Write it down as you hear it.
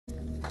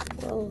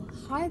Well,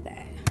 hi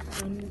there,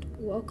 and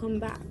welcome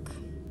back.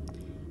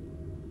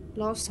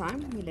 Last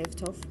time we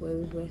left off where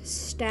we were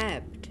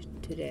stabbed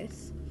to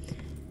death.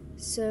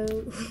 So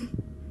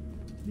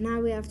now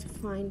we have to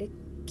find a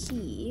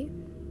key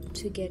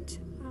to get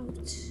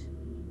out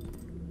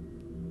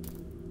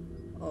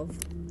of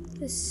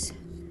this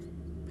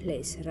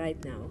place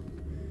right now.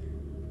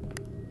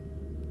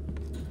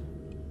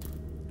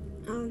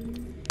 I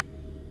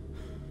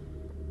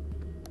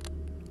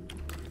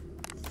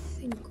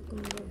think we're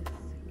gonna go.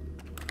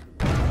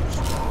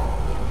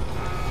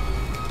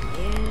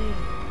 Yeah.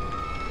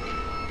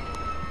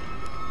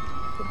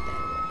 Put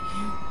that away.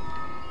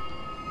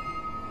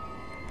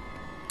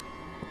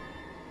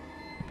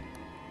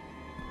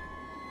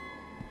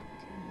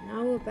 Okay,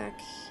 now we're back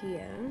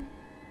here.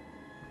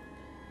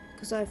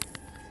 Because I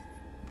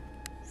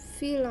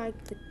feel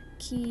like the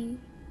key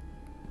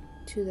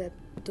to that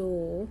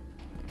door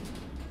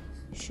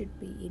should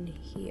be in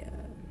here.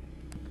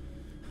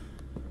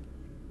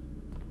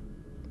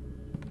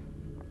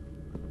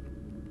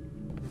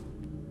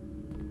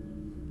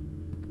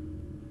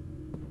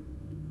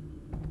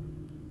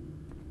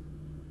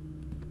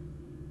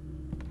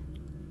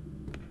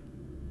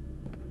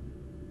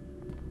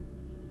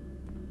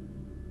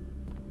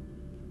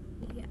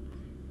 Yeah.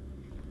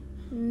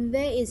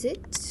 Where is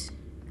it?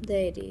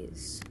 There it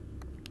is.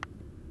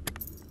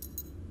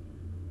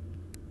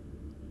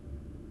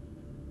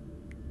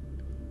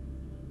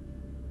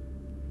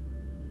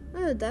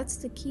 Oh, that's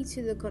the key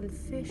to the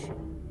confession.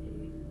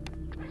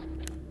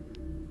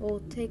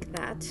 I'll take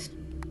that.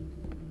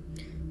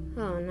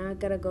 Oh, now I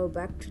gotta go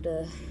back to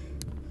the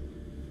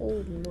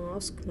old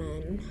mask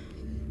man.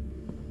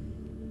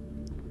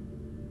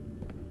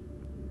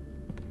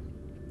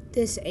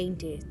 This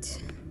ain't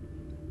it.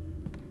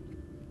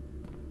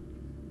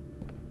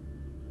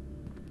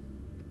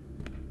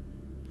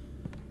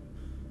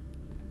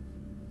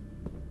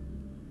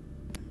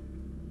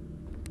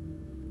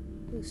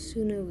 The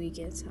sooner we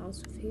get out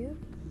of here,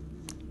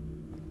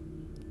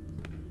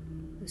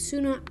 the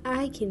sooner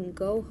I can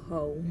go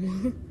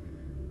home.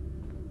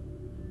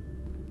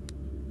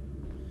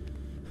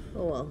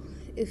 Oh well,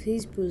 if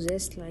he's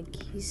possessed like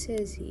he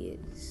says he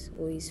is,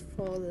 or his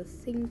father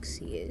thinks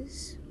he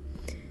is,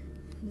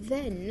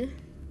 then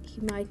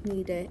he might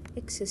need an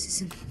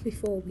exorcism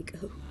before we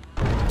go.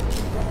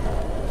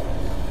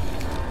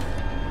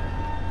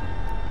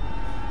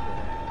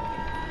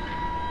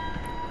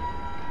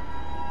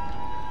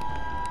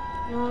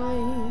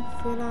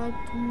 I feel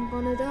like I'm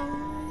gonna die.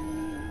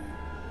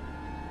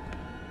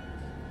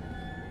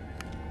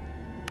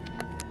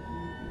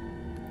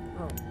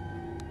 Oh.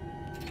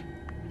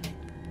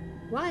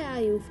 Why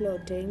are you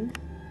floating?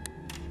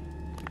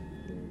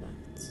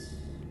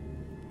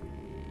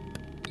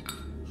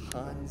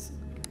 Hans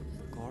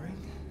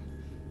Goring?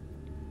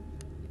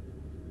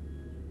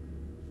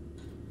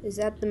 Is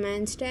that the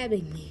man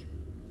stabbing me?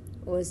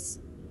 Or is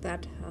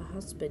that her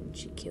husband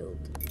she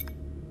killed?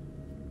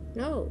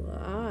 No,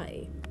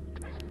 I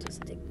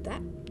just take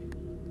that.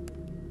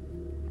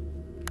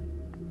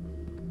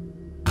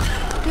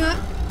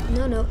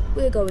 No,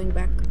 we're going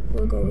back.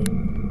 We're going.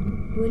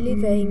 We're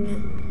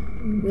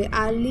leaving. We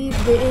are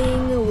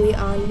leaving. We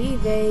are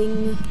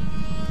leaving.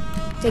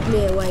 Take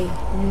me away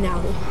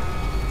now.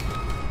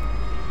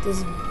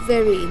 This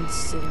very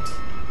instant.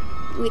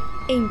 We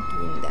ain't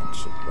doing that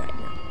shit right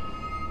now.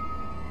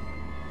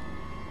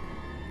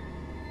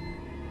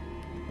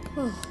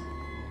 Oh.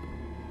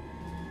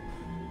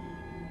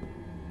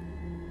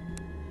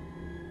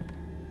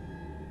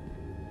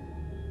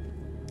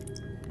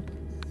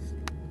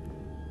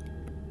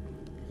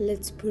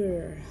 Let's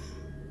put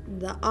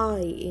the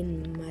eye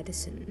in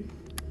Madison.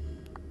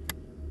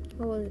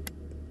 Oh, it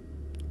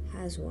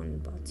has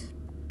one, but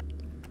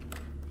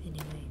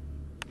anyway,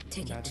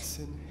 take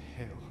Madison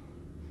Hale,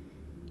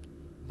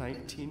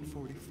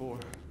 1944,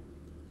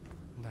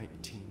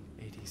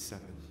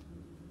 1987.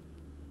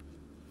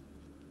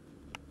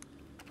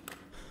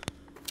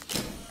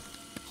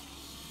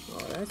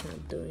 Oh, that's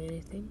not doing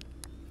anything.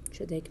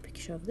 Should take a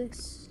picture of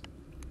this.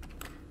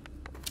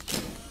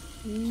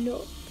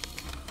 No.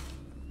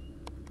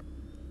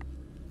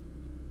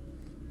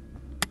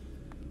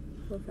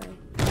 Okay.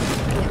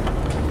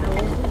 Yeah, I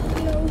wasn't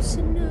close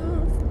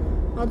enough.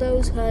 Are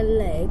those her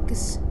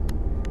legs?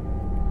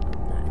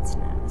 That's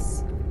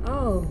nice.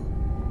 Oh,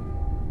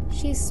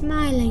 she's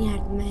smiling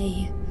at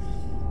me.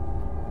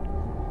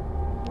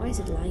 Why is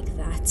it like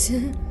that?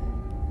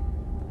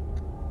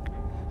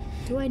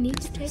 Do I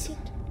need to take it?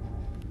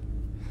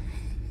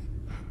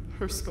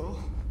 Her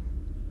skull?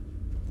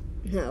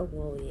 No,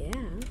 well, yeah.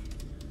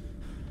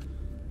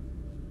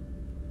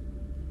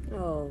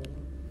 Oh,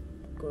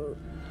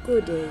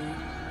 goody.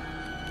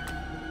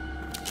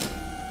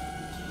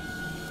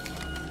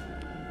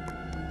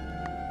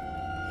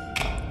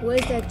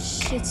 Where's that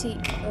shitty...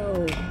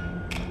 Oh.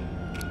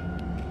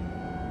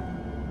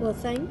 Well,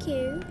 thank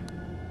you.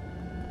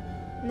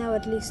 Now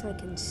at least I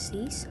can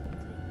see something.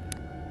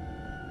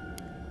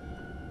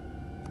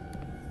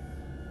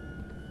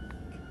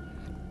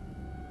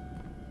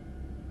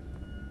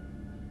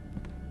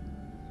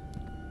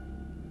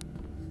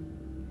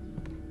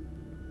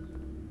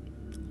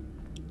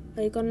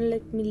 Are you gonna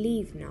let me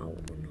leave now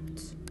or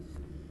not?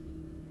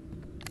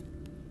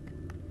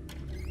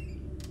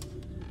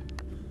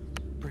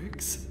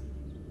 Briggs?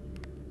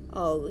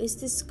 Oh,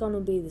 is this gonna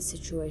be the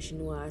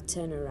situation where I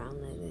turn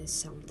around and there's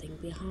something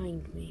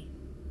behind me?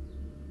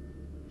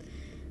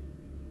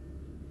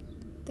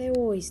 They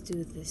always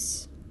do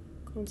this.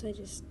 Can't I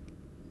just...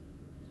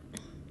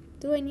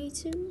 Do I need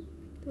to?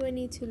 Do I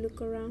need to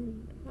look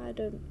around? I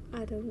don't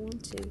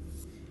want to.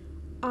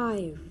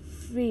 I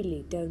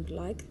really don't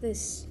like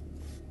this.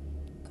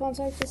 Can't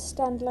I just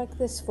stand like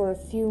this for a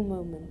few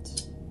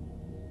moments?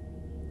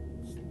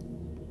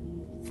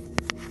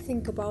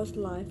 Think about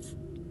life.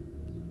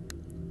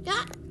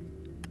 Ah!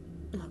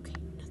 Okay,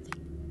 nothing.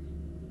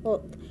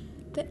 Well,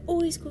 they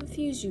always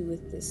confuse you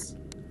with this.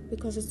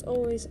 Because it's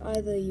always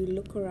either you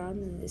look around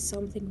and there's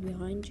something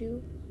behind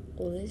you,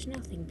 or there's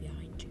nothing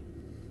behind you.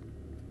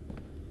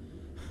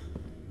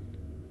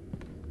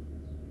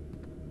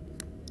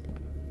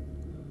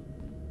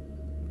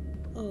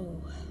 Oh.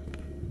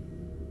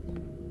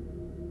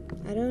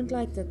 I don't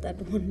like that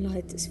one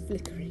light is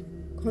flickering.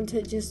 Can't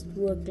it just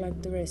work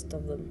like the rest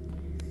of them?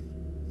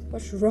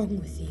 What's wrong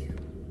with you?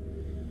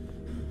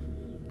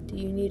 Do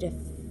you need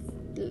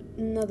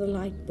another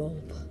light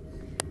bulb?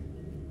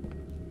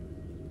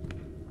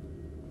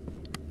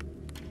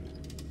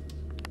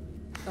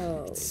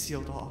 Oh. It's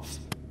sealed off.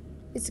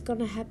 It's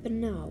gonna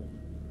happen now.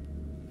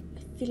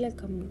 I feel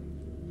like I'm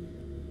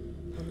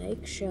on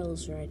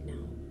eggshells right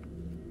now.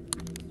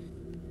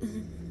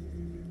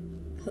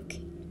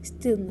 Okay,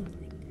 still nothing.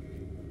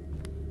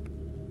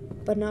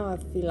 But now I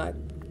feel like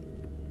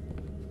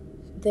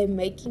they're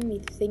making me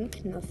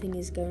think nothing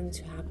is going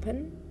to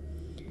happen.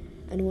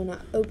 And when I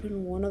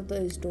open one of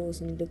those doors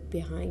and look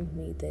behind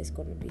me, there's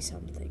gonna be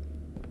something.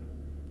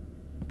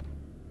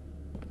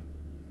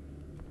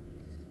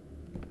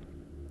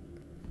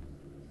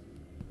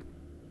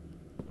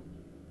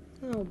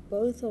 Oh,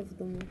 both of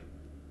them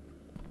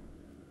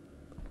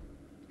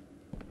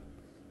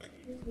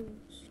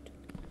closed.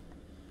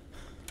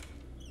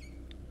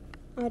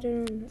 I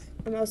don't know.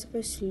 Am I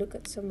supposed to look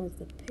at some of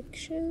the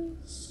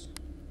pictures?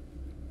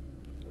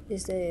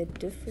 Is there a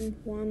different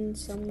one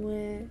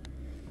somewhere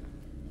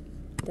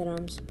that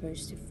I'm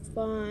supposed to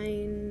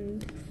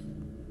find?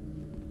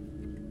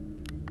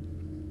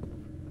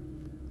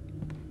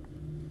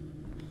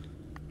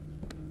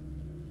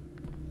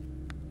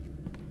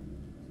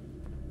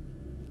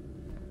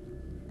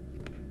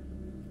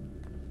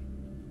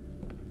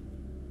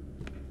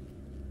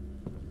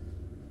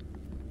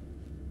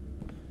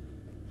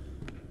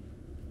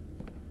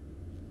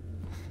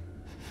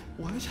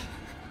 What?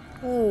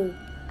 Oh,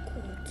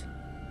 God.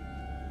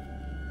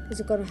 Is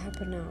it gonna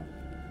happen now?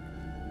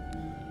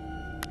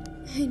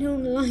 I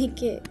don't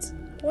like it.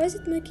 Why is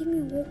it making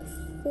me walk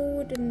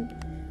forward and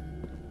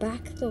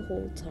back the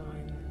whole time?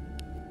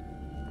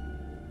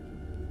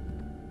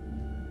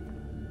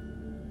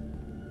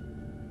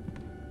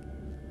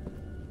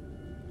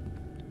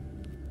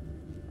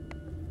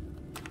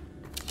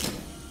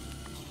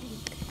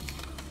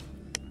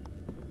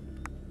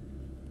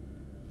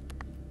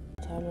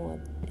 Tell me what,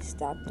 is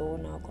that door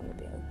now gonna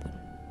be open?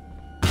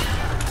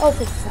 Oh,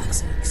 for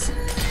fuck's sakes.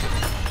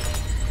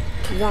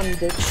 Run,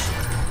 bitch.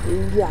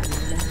 Run.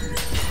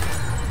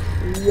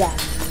 Run.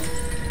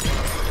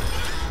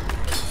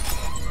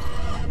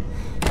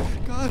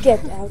 God.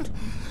 Get out.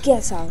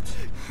 Get out.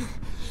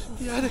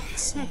 The attic. For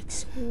fuck's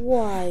sakes.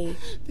 Why?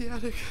 The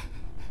attic.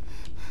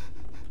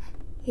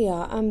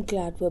 Yeah, I'm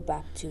glad we're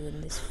back to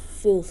in this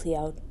filthy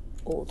old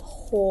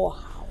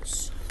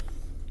whorehouse.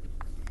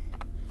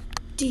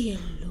 Dear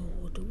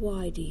Lord,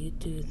 why do you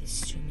do this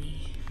to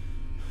me?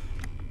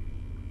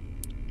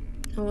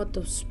 Now what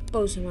the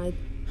suppose am I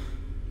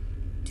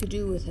to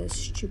do with her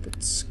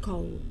stupid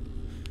skull?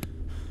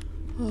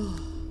 Oh,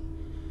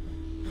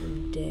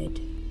 I'm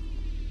dead.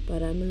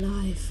 But I'm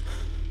alive.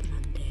 But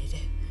I'm dead.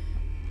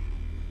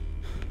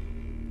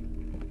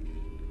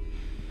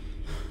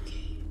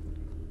 Okay.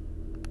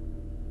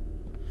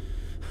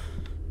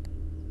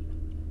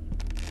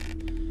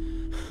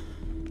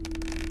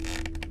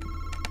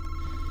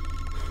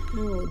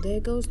 Oh, there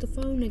goes the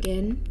phone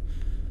again.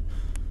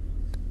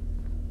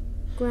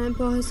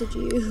 Grandpa, is it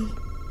you?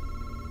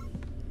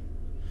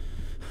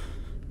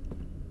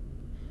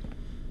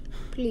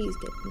 Please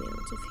get me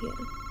out of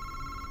here.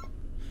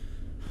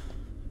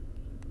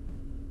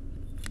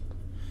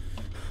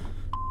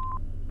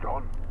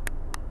 John?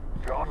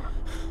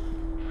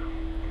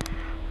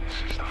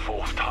 This is the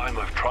fourth time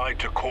I've tried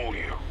to call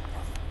you.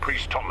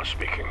 Priest Thomas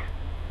speaking.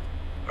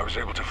 I was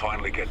able to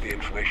finally get the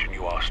information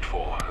you asked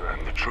for,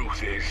 and the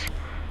truth is,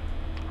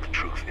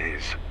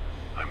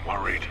 I'm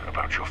worried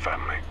about your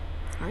family.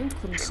 I'm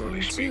Generally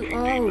concerned too. speaking,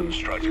 Oh, demons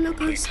try to look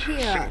complete who's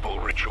here. simple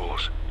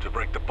rituals to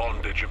break the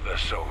bondage of their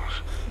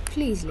souls.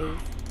 Please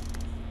leave.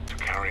 To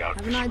carry out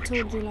Haven't this I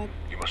ritual, told you like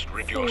you must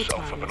rid 4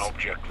 yourself of an times?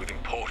 object with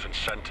important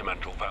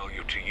sentimental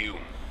value to you.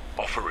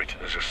 Offer it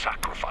as a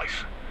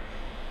sacrifice.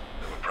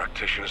 There were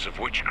practitioners of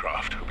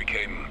witchcraft who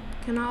became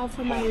Can I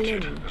offer my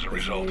haunted limb? as a It's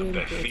result really of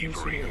their important to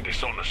thievery me. and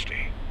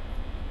dishonesty.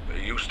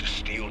 They used to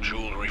steal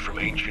jewelry from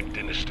ancient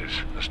dynasties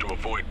as to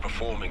avoid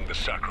performing the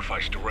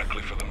sacrifice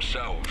directly for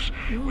themselves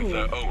with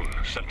their own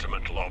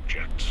sentimental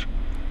objects.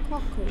 They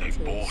Cockroaches.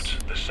 bought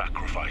the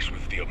sacrifice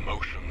with the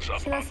emotions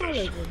of Should I follow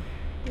others. them?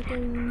 We're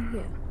going in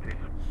here. This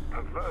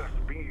perverse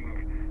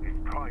being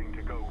is trying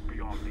to go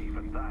beyond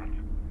even that.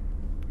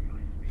 We are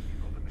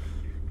speaking of an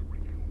ancient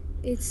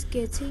ritual. It's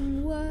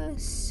getting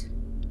worse.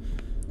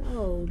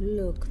 Oh,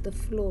 look, the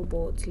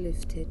floorboards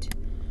lifted.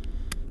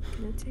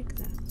 Can I take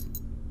that?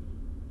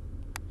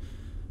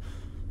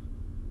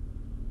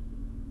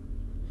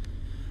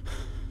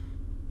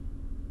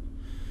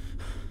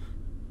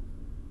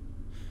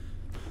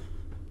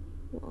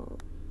 Whoa.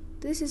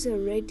 This is a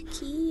red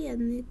key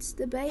and it's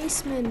the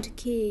basement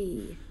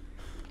key.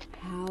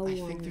 How I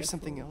wonderful. think there's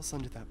something else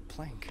under that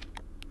plank.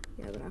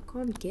 Yeah, but I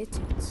can't get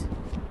it.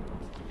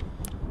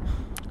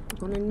 I'm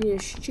gonna need a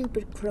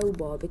stupid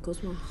crowbar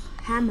because my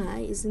hammer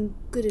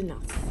isn't good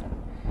enough.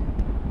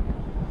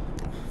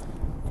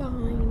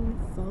 Fine,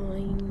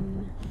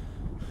 fine.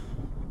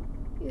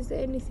 Is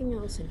there anything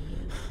else in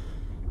here?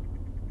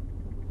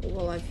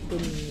 Well, I've been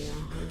here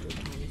 100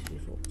 times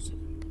before, so.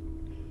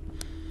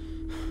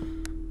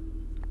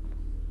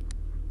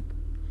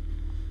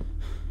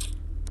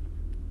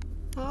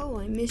 Oh,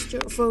 I missed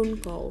your phone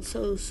call.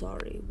 So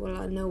sorry. Well,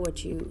 I know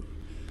what you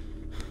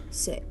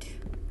said.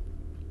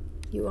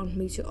 You want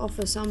me to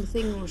offer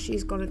something or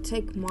she's gonna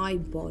take my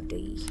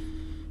body.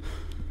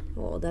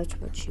 Oh, that's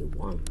what she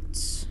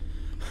wants.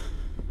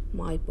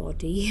 My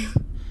body.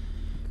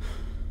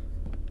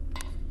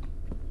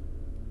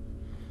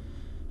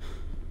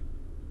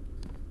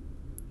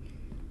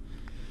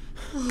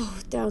 Oh,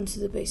 down to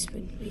the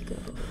basement we go.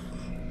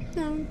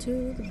 Down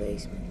to the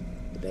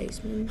basement. The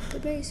basement. The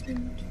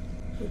basement.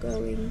 We're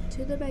going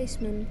to the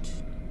basement.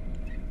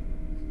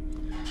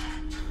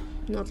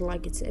 Not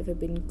like it's ever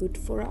been good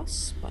for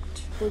us, but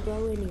we'll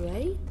go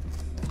anyway.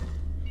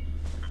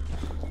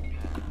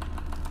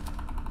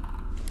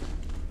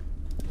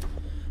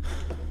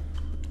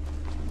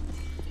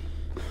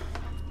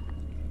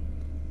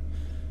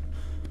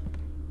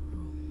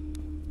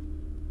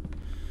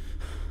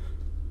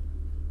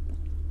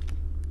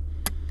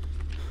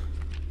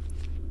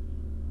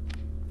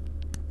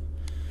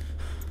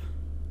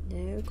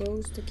 There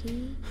goes the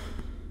key.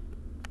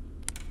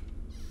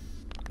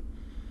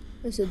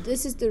 So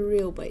this is the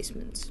real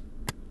basement.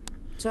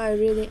 So I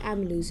really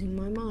am losing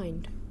my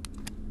mind.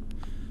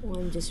 Or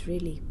I'm just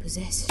really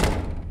possessed.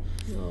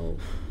 No.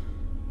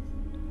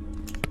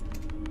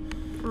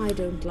 I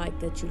don't like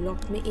that you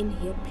locked me in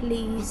here,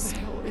 please.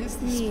 What the hell is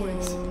this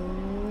place?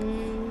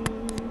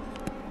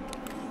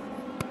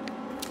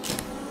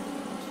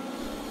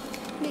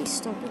 Please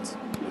stop it.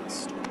 Please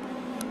stop.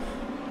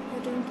 I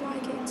don't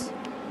like it.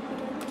 I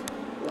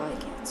don't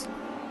like it.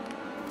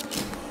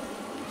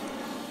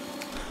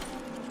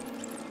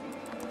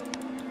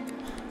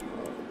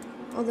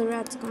 Oh, the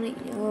rat's gonna eat.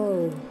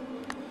 Oh.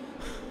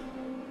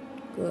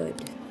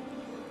 Good.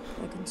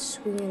 I can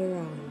swing it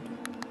around.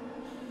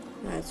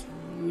 That's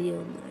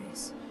real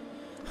nice.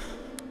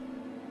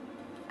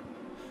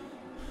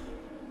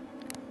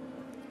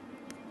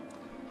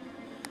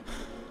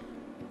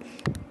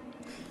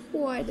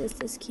 Why does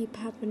this keep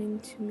happening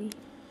to me?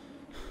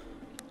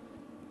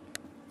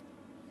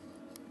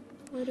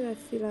 Why do I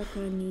feel like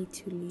I need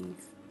to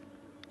leave?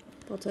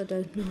 But I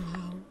don't know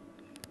how.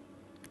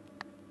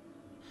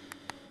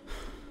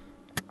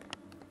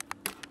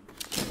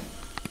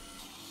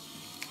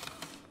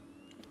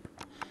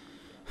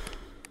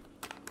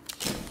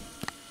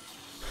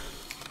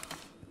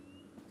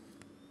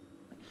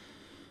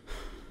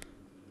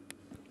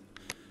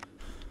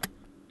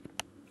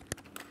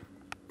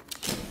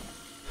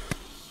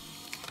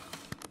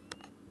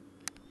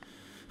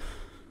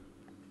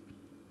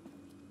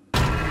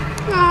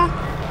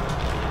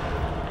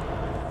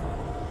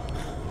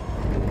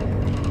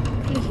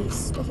 Please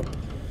stop.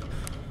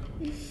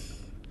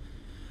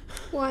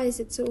 Why is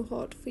it so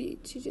hard for you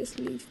to just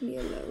leave me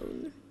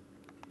alone?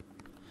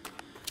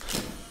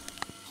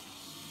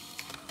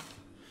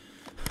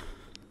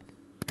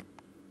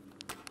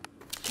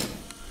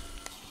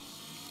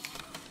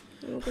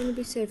 I'm not going to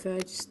be safe if I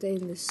just stay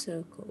in this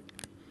circle.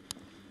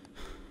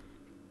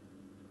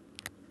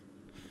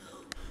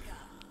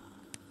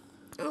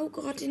 Oh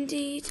God,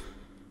 indeed.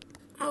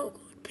 Oh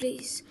God,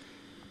 please.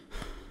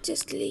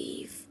 Just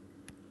leave.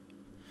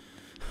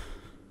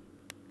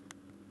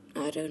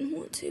 I don't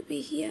want to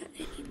be here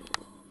anymore.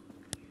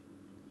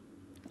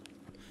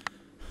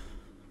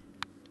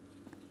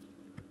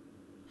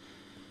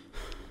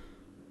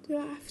 Do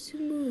I have to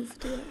move?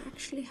 Do I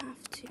actually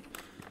have to?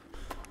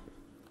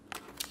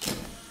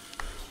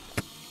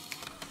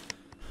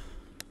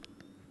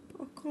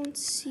 I can't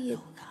see it.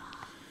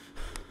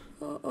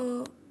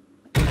 Uh-oh.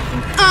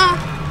 Ah!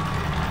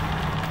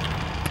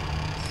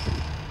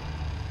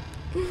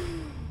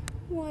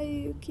 Why do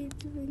you keep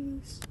doing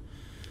this?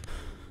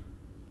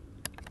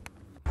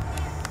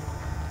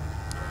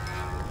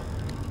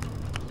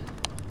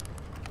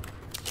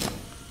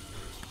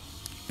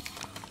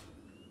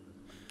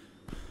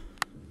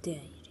 There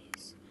it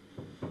is.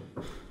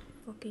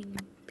 Fucking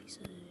piece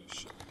piece of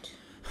shit.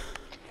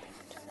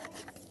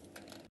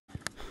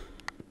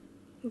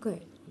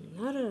 Okay,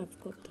 now that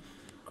I've got the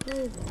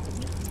crowbar.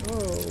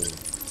 Oh,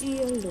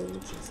 dear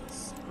Lord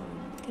Jesus.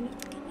 Can I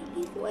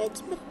leave?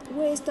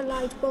 Where's the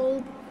light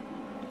bulb?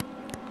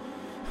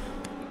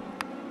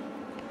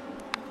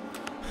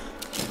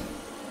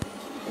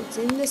 It's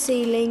in the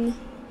ceiling.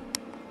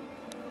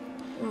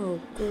 Oh,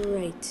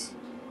 great.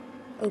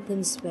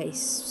 Open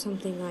space.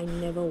 Something I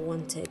never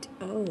wanted.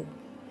 Oh.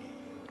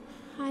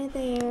 Hi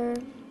there.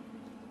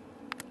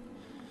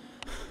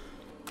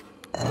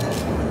 I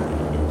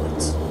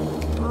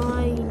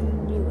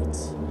knew it.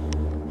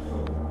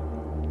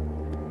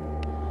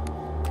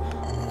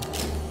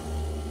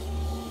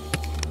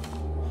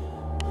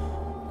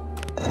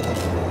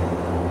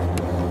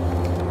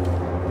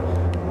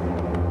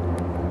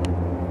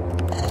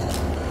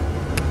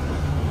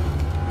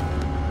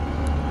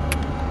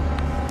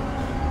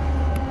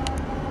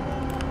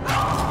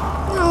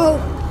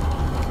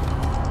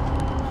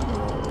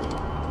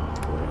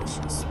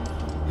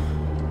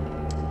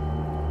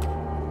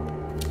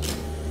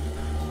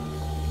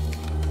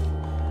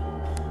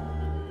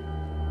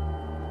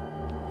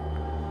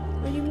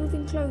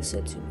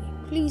 Closer to me.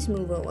 Please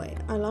move away.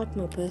 I like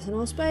my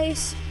personal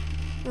space.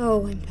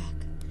 Oh, I'm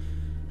back.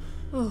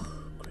 Oh,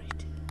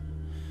 great.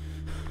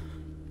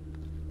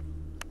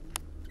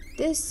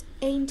 This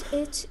ain't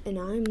it, and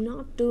I'm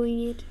not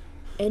doing it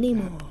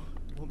anymore.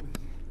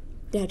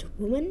 That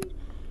woman?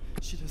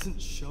 She doesn't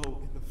show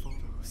in the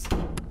photos.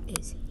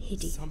 Is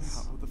hideous.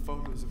 Somehow the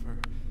photos of her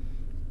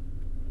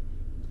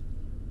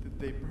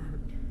they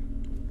burned.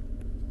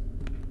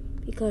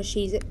 Because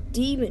she's a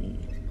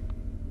demon.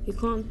 You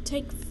can't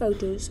take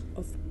photos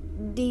of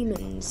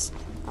demons.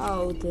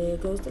 Oh, there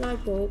goes the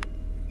light bulb.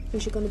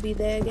 Is she gonna be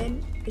there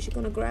again? Is she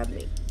gonna grab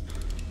me?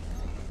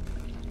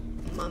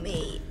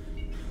 Mummy.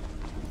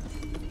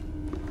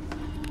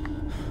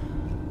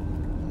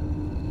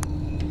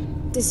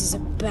 This is a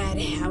bad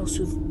house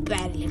with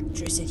bad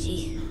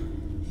electricity.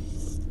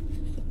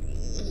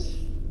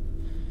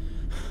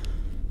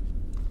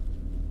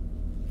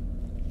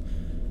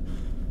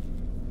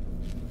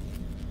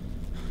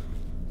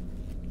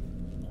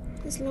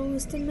 As long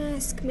as the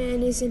mask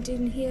man isn't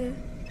in here.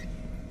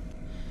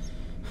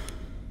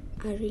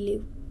 I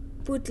really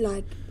would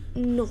like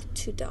not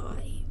to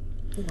die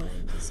while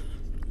I'm busy.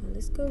 Well,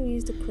 let's go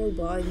use the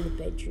crowbar in the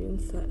bedroom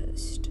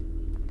first.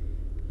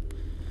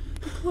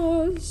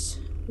 Because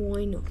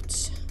why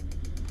not?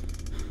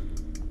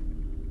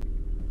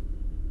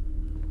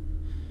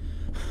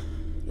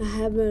 A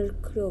hammer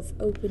could have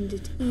opened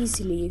it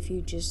easily if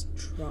you just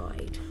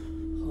tried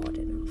hard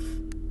enough.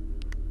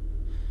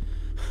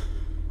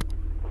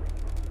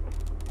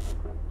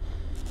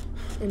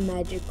 A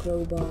magic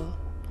crowbar.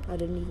 I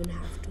don't even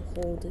have to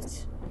hold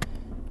it.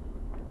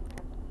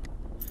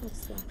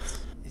 What's that?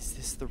 Is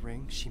this the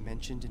ring she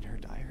mentioned in her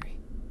diary?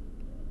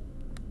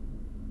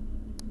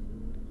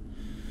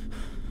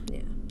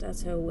 Yeah,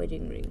 that's her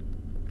wedding ring.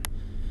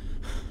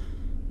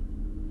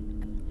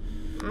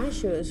 I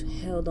sure as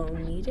hell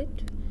don't need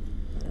it,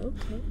 but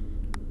okay.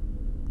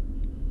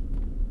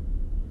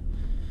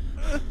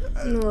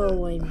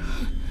 No,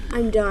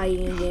 I'm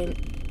dying again.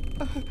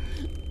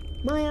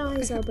 My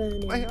eyes are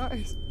burning. My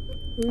eyes.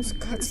 Who's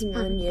cutting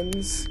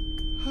onions?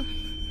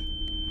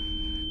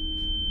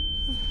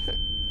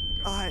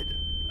 God.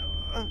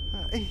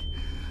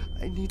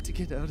 I need to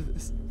get out of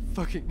this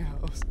fucking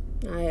house.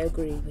 I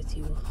agree with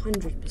you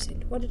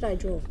 100%. What did I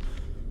draw?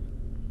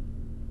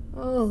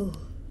 Oh.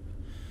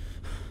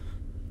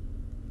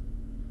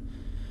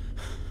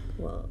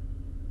 Well.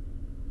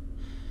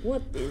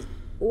 What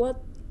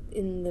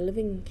in the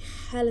living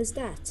hell is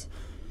that?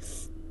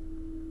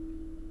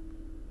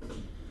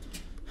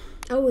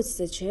 Oh, it's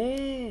the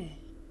chair.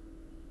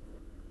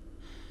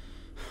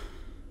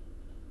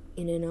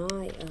 In an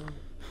eye. Oh.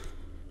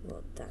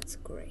 Well, that's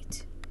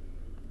great.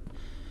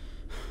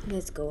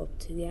 Let's go up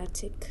to the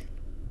attic.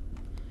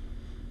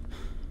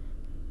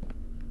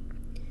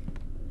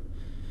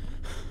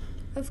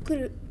 I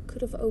could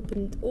have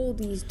opened all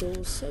these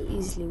doors so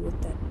easily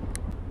with that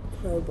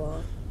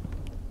crowbar.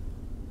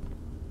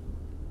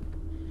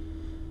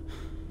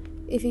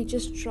 If he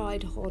just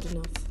tried hard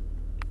enough.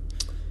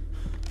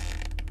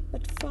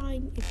 But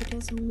fine, if he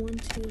doesn't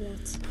want to,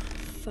 that's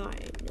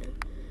fine.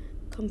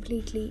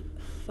 Completely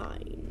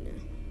fine.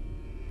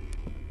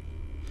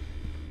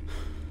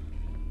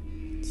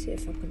 Let's see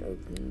if I can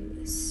open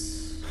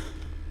this.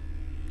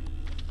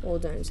 Or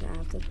don't I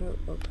have the crowbar?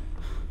 Okay,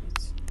 I have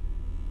it.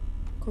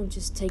 Can't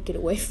just take it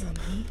away from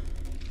me.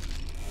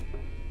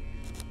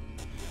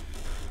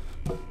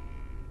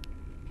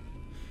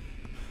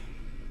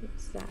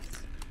 What's that?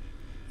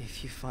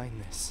 If you find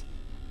this,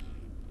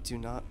 do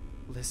not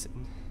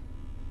listen.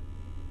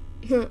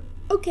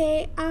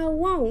 Okay, I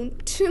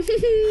won't.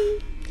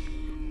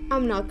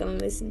 I'm not gonna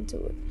listen to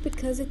it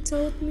because it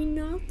told me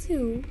not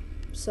to.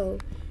 So,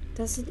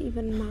 doesn't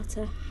even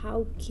matter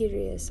how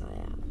curious I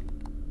am.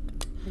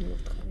 I'm not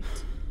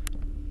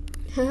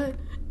going to.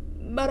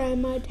 But I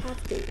might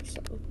have to,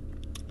 so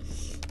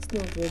it's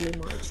not really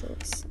my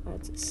choice. I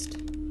just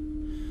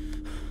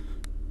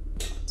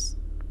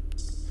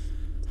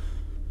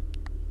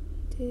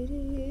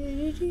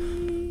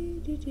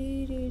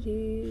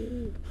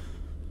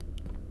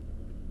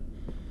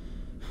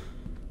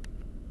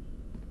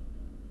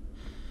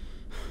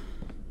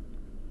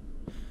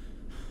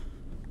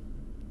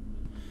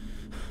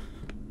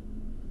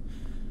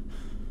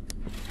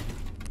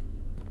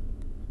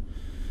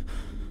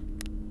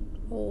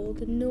All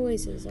the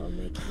noises are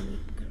making me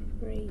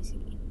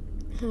crazy.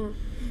 Huh.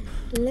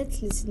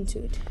 Let's listen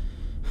to it.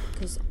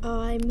 Because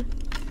I'm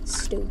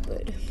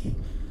stupid.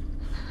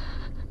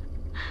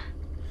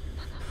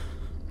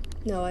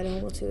 No, I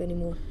don't want to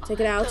anymore.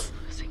 Take it out.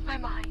 I'm losing my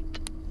mind.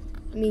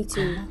 Me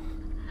too.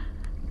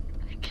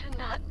 I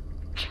cannot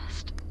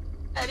trust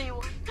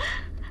anyone.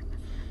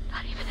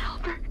 Not even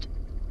Albert.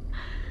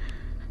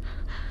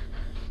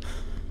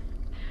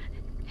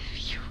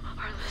 If you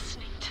are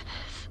listening to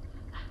this,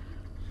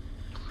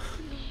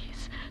 Blue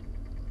Knees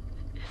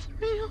is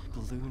real.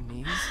 Blue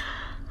knees?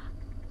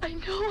 I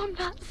know I'm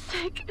not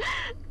sick,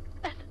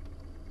 and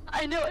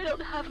I know I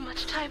don't have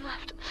much time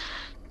left.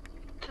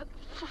 The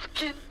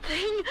fucking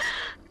thing.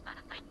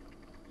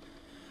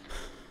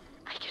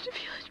 I can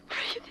feel it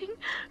breathing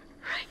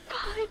right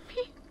behind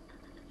me,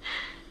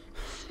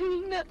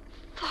 singing that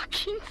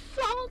fucking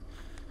song.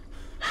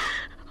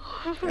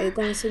 Over Are you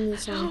gonna sing the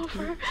song to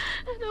me? over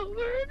and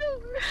over and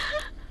over.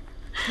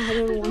 I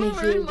don't want to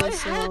Over hear in my the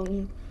head.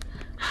 song.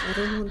 I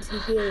don't want to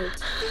hear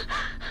it.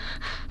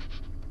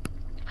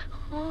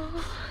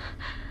 Oh,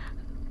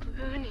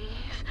 Blue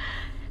Knees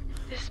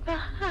is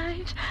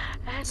behind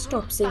and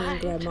Stop will singing,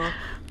 find Grandma.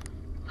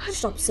 what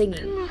Stop you've singing.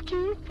 been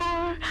looking for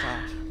 5.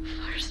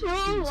 so She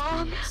was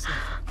long, being asleep.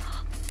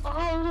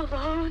 all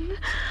alone,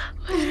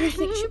 I where don't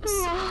think she you was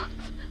belong.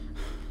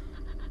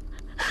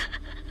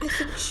 I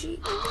think she...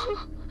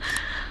 Oh,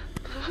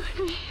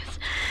 Blue Knees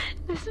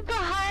is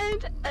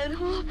behind and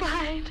will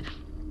find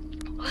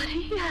what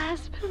he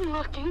has been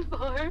looking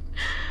for.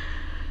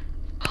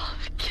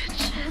 Paul's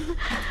kitchen,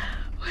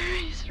 where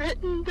he's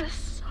written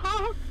this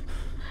song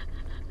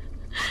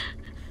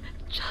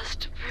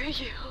just for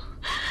you.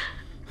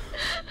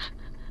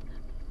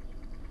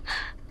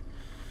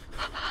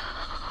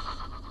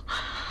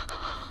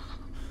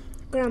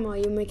 Grandma,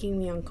 you're making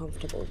me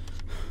uncomfortable.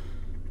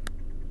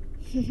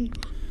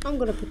 I'm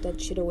gonna put that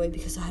shit away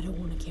because I don't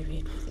want to carry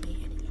it with me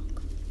any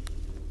longer.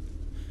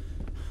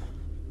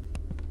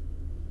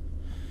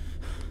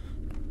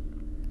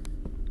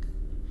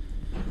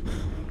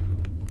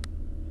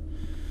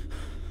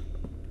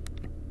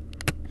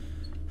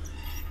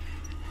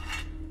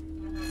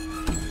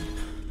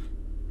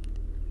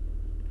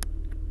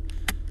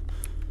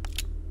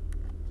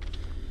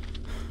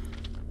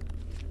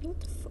 What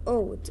the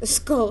oh, it's a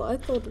skull. I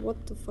thought,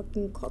 what the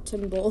fucking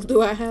cotton ball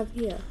do I have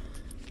here?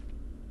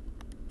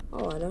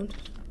 Oh, I don't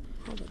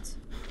have it.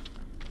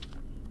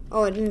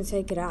 Oh, I didn't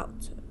take it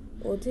out.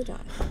 Or did I?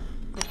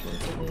 I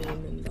can't even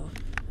remember.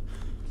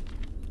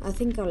 I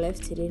think I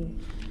left it in.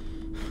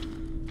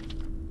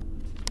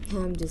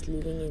 I'm just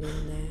leaving it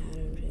in there. I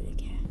don't really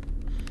care.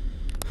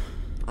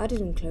 I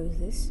didn't close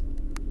this.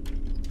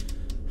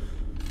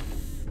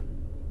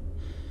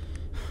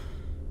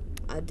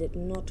 I did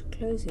not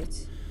close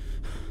it.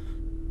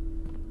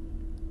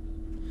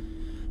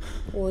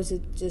 Or is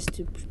it just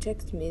to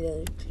protect me that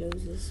it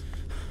closes?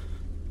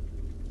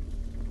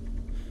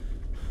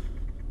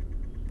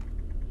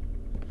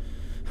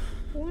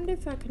 I wonder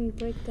if I can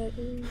break that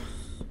loose.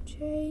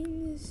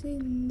 Chains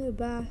in the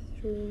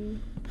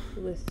bathroom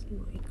with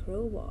my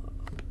crowbar.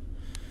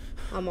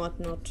 I might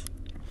not.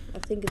 I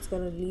think it's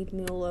gonna lead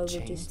me all over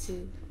Chains? just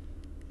to...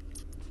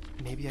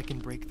 Maybe I can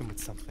break them with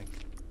something.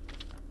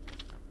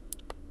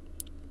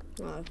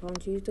 Well, I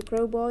can't use the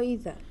crowbar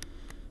either.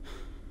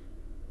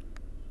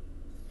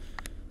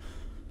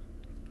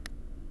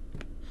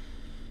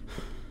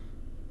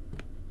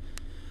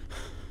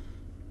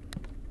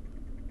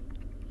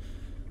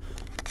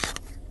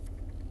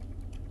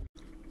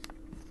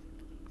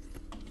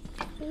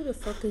 Who the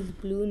fuck is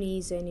Blue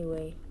Knees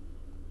anyway?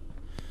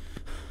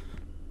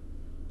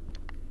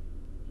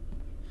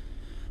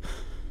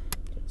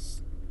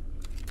 Just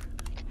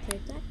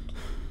take that.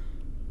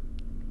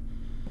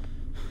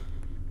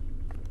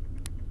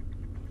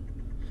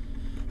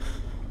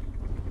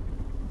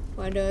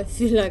 Why do I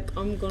feel like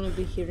I'm gonna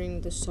be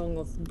hearing the song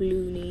of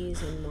Blue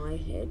Knees in my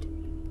head?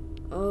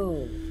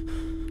 Oh.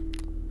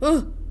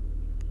 Oh!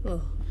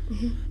 Oh.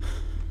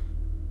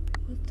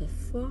 What the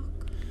fuck?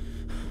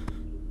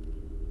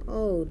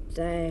 Oh,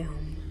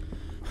 damn.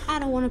 I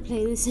don't want to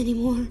play this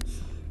anymore.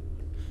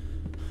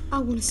 I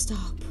want to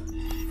stop.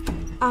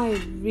 I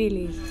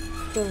really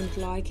don't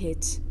like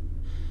it.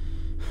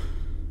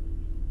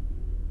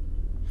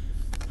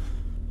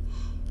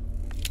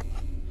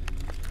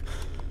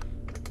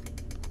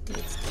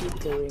 Let's keep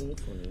going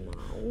for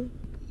now.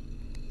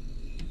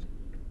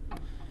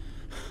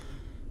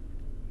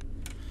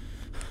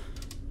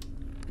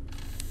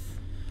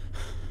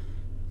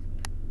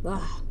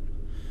 Ah.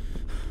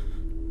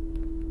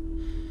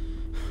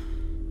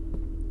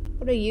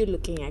 What are you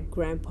looking at,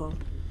 Grandpa?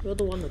 You're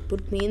the one that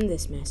put me in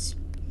this mess.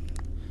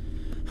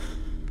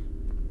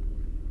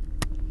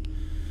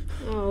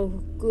 Oh,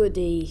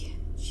 goody.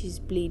 She's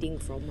bleeding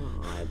from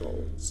her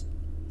eyeballs.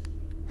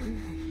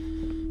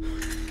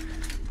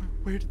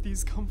 Where did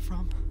these come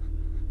from?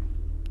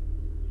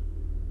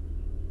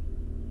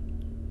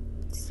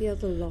 It's the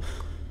other lock.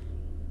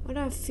 Why do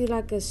I feel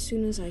like as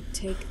soon as I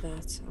take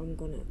that, I'm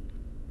gonna...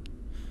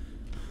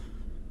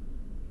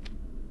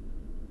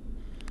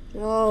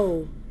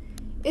 Oh,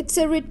 it's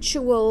a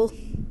ritual.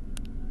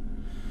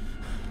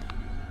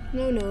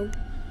 No.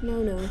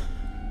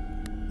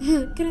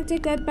 Can I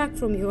take that back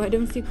from you? I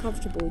don't feel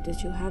comfortable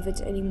that you have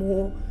it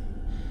anymore.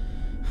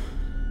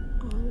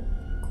 Oh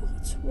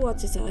God, what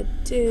did I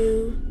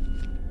do?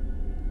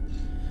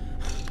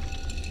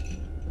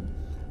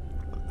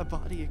 A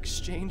body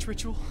exchange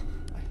ritual?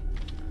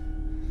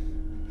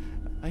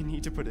 I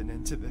need to put an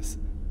end to this.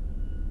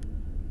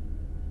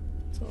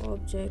 The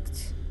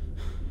object.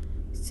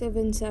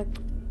 7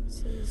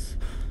 sacrifices.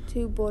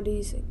 2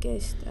 bodies, a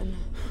guest and a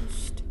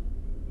host.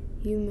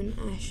 Human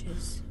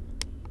ashes.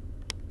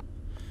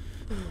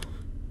 Oh,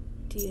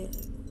 dear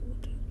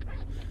Lord.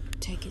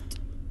 Take it.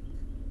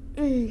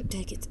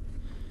 Take it.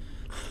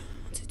 I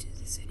don't want to do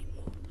this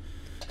anymore.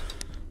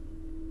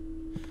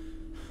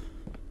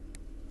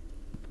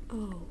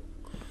 Oh,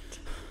 God.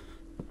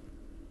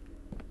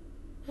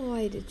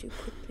 Why did you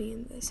put me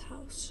in this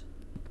house?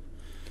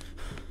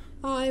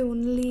 I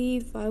want to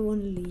leave. I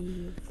want to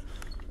leave.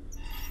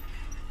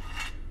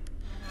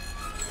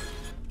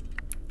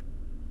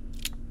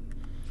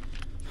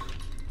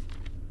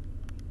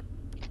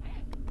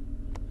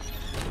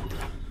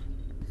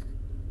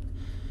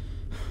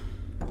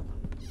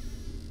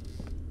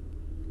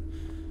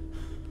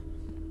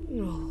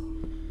 Oh.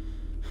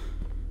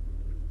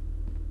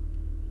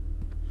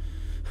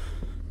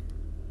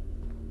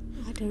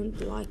 I don't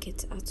like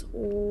it at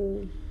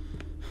all.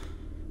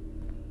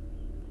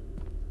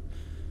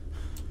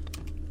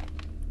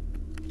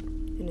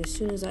 And as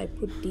soon as I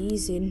put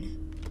these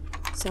in,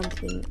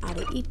 something ought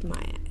to eat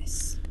my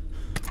ass.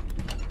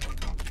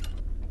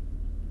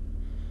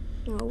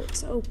 No,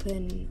 it's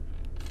open.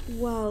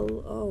 Well,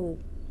 oh.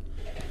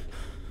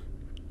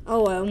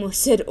 Oh, I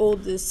almost said all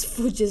this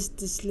for just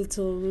this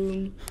little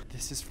room.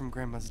 This is from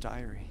Grandma's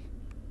diary.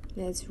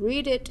 Let's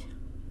read it,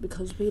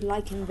 because we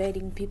like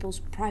invading people's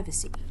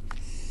privacy.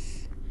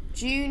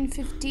 June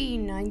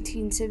 15,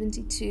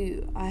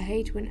 1972. I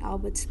hate when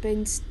Albert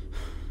spends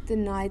the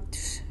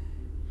night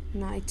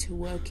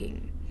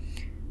working.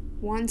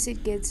 Once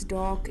it gets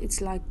dark,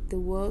 it's like the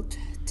world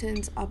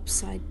turns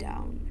upside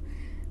down.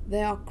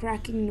 There are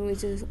cracking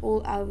noises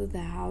all over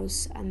the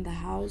house, and the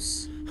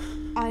house,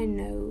 I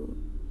know.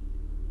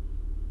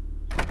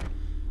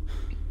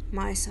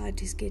 My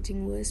sight is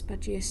getting worse,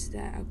 but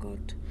yesterday I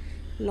got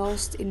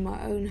lost in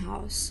my own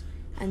house,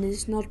 and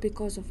it's not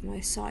because of my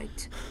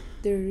sight.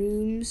 The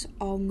rooms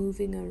are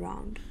moving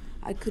around.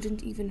 I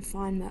couldn't even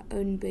find my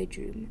own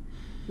bedroom.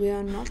 We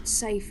are not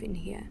safe in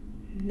here.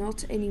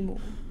 Not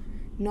anymore.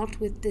 Not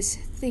with this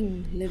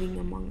thing living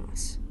among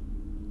us.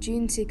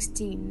 June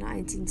 16,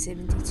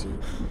 1972.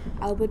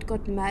 Albert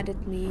got mad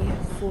at me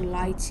for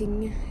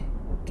lighting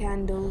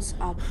candles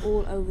up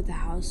all over the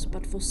house,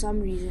 but for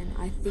some reason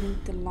I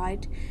think the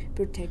light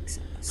protects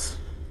us.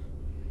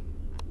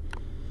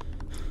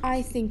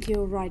 I think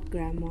you're right,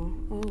 Grandma.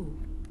 Oh.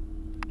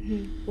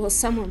 Well,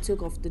 someone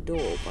took off the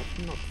door, but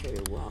not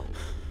very well.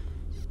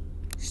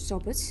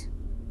 Stop it.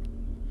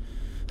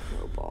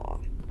 No bar.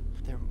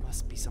 There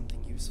must be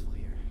something useful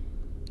here.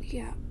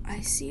 Yeah,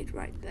 I see it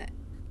right there.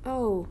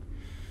 Oh.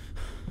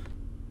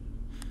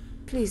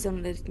 Please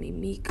don't let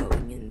me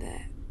going in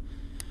there.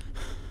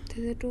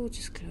 Did the door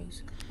just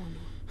close? Oh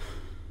no.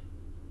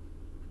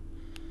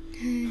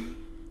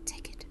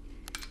 Take it.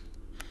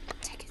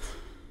 Take it.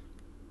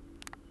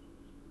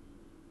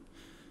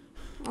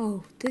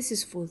 Oh, this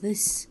is for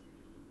this.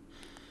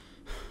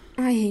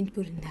 I ain't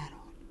putting that on.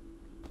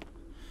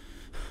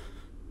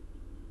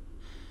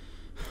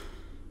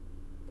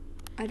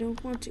 I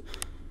don't want to.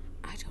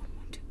 I don't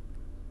want to.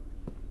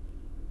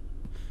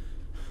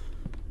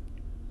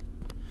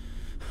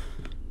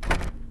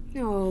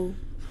 No.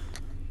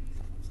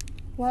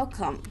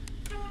 Welcome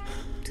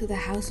to the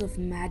House of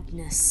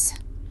Madness.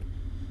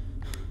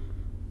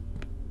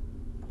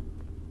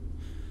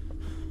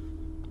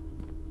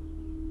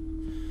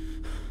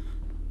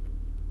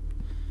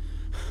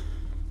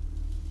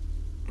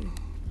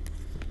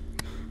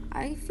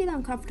 I feel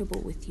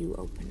uncomfortable with you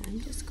open. I'm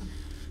just gonna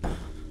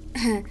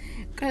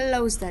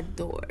close that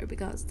door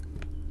because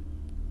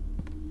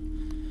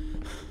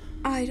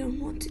I don't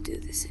want to do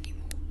this anymore.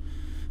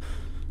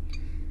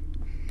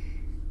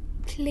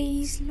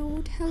 Please,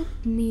 Lord, help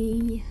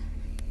me.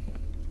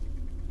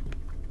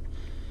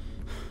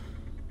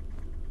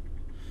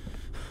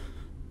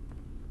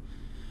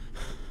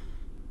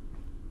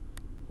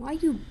 Why are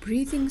you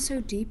breathing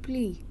so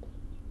deeply?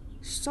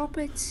 Stop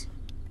it.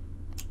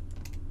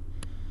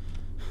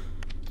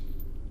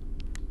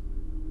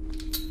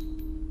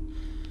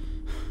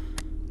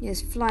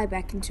 Yes, fly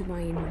back into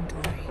my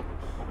inventory.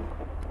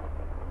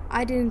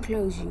 I didn't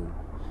close you.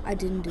 I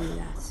didn't do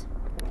that.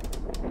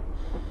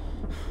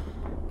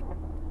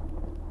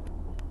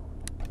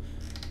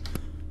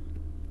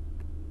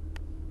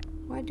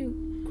 Why Why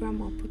do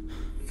Grandma put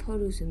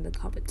photos in the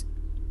cupboard?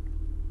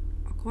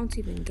 I can't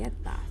even get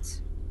that.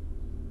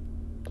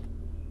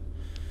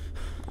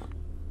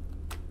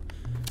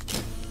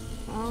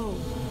 Oh.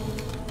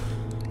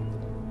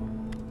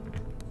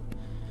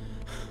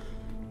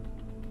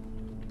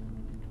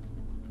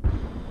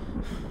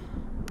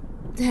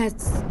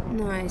 That's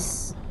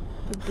nice.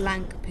 A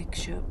blank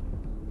picture.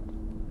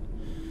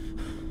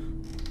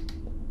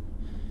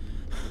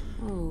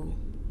 Oh.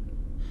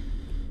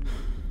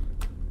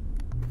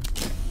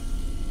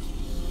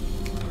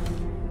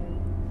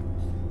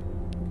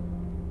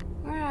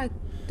 Why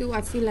do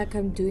I feel like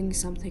I'm doing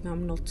something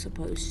I'm not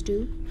supposed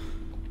to?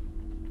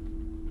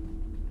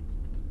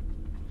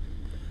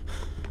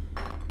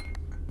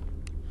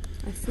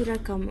 I feel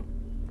like I'm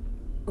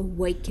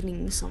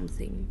awakening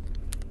something.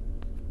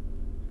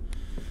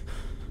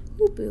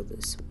 Who built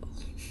this wall?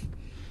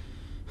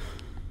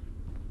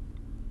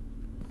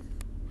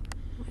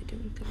 I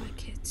don't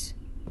like it.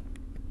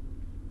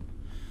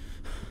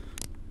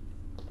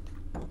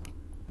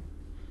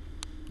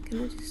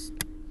 Can I just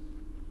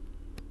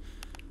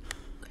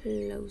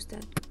close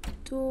that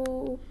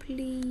door,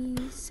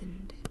 please?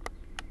 And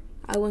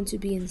I want to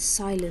be in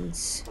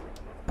silence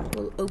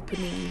while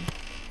opening.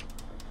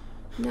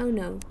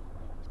 No.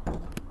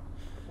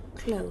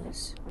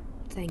 Close.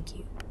 Thank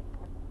you.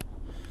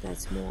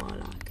 That's more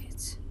like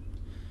it.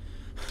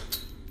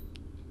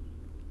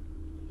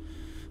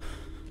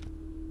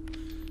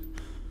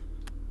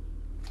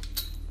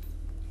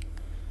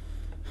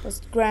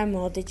 Was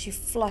Grandma, did she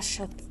flush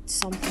at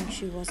something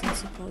she wasn't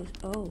supposed?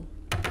 Oh.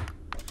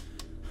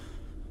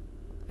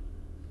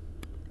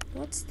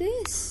 What's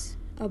this?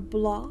 A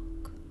block?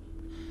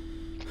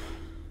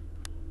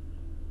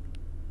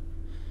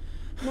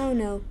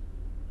 No.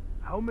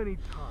 How many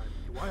times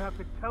do I have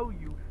to tell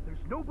you there's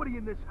nobody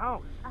in this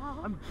house?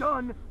 Al. I'm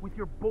done with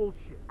your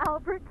bullshit.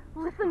 Albert,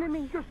 listen to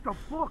me. It's just a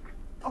book.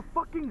 A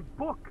fucking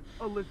book,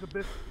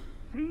 Elizabeth.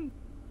 See?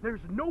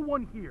 There's no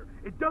one here.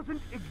 It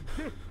doesn't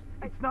exist.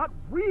 It's not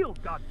real,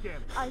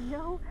 goddammit. I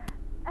know.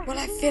 Well,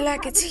 I feel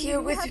like it's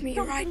here with me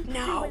right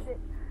now.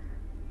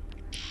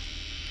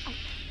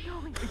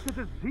 It's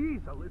a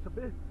disease,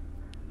 Elizabeth.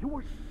 You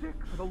are sick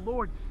for the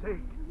Lord's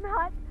sake.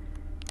 Not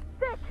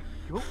sick.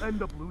 You'll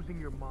end up losing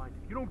your mind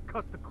if you don't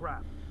cut the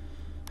crap.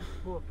 This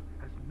book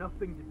has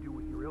nothing to do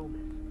with your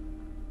illness.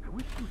 I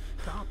wish you'd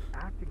stop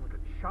acting like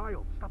a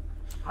child. Stop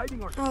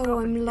hiding our stuff. Oh,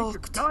 and I'm take your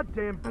locked.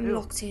 goddamn I'm pills.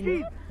 locked in. Jeez.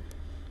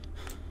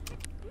 Do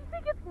you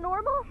think it's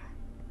normal?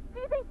 Do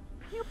you think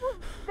pupils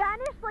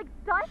vanish like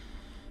dust?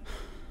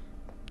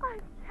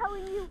 I'm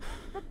telling you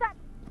that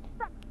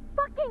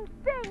fucking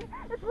thing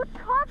is what's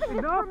causing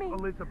this for Enough, me.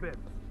 Elizabeth.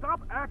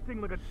 Stop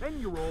acting like a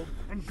 10-year-old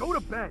and go to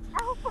bed.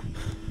 Albert.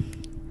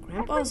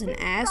 Grandpa's an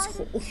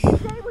asshole. The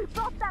day we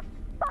brought that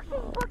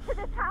fucking book to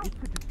this house. It's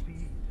a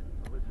disease,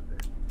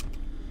 Elizabeth.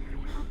 If you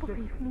don't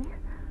believe me,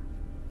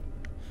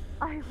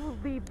 I will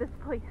leave this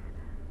place.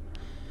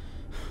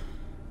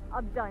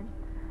 I'm done.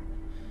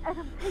 And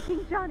I'm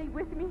taking Johnny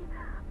with me.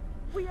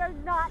 We are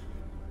not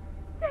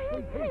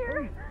staying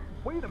here. Hey,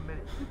 wait a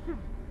minute. This is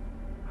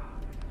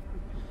way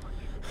too much.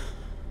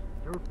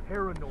 You're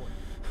paranoid,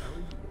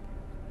 Ellie.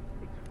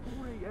 It's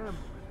 4 a.m.,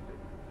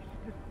 Elizabeth. You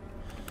should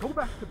just go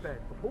back to bed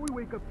before we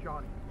wake up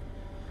Johnny.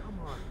 Come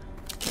on.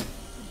 We can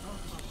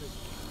talk about this.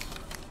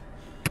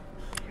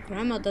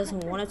 Grandma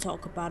doesn't want to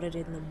talk about it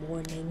in the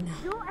morning.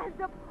 You'll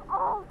end up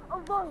all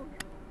alone.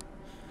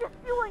 Just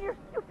you and your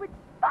stupid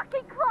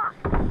fucking clock.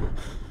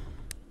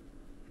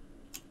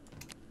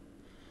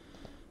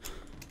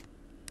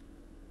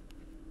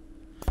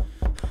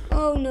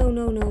 Oh, no.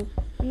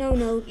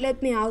 No,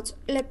 let me out.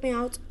 Let me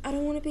out. I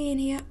don't want to be in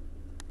here.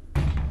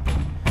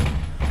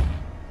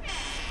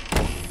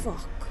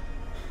 Fuck.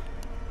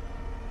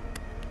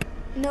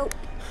 Nope.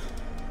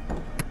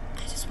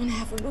 I just want to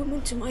have a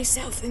moment to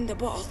myself in the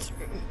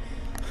bathroom.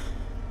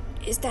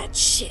 Is that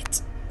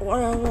shit?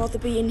 Or I'd rather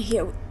be in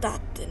here with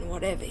that than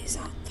whatever is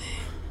out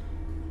there.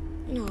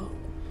 No,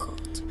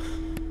 God.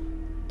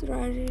 Do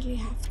I really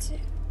have to?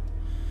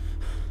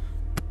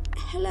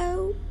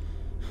 Hello?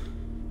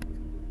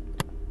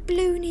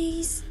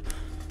 Bloonies.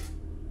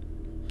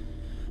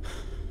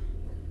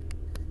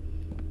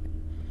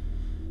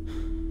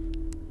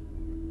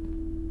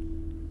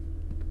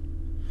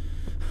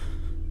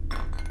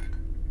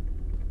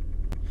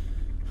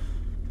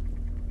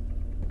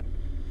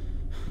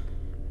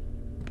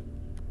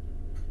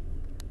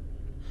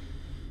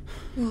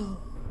 Oh,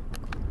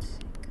 God's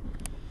sake.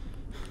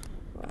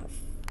 Well,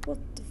 what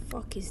the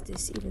fuck is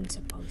this even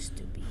supposed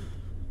to be?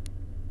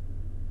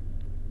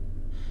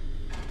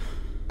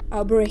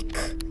 A brick.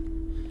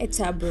 It's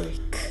a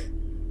brick.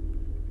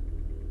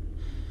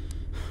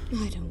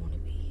 I don't want to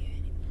be here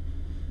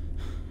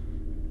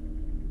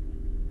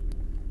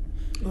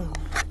anymore. Oh.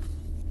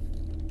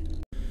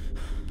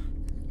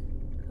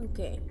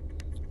 Okay.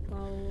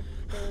 Well,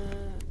 the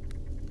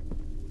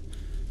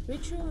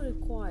ritual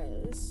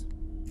requires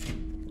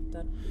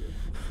that we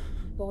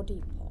have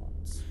body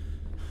parts.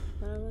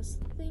 But I was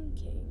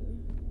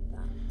thinking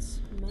that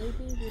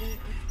maybe we don't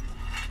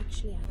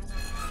actually have to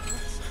have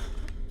that.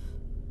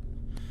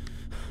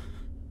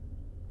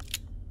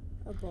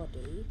 a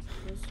body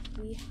because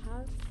we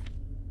have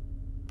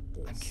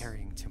this. I'm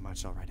carrying too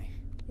much already.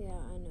 Yeah,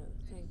 I know.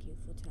 Thank you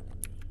for telling me.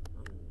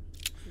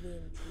 I'm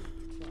really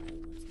intrigued by whatever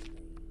you...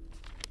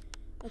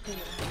 Okay,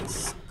 now the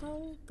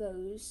skull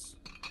goes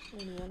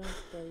on one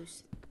of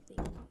those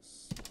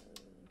things.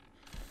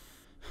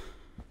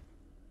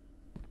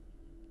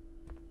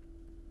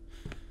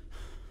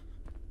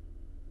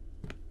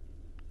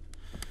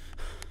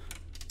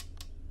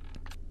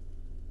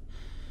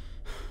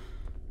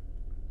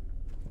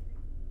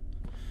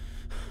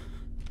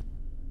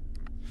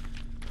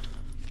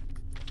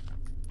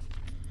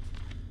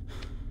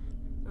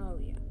 Oh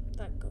yeah,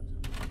 that goes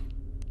on.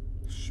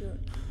 Surely.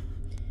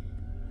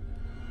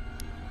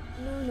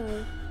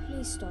 No,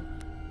 please stop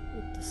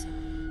with the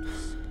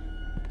sounds.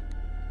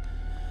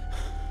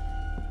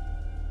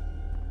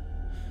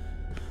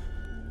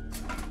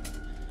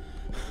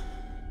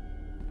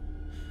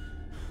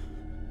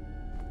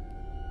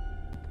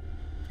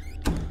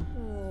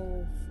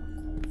 Oh, fuck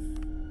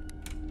off.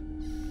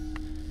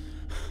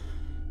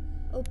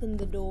 Open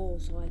the door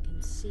so I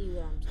can see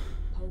what I'm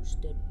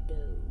supposed to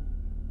do.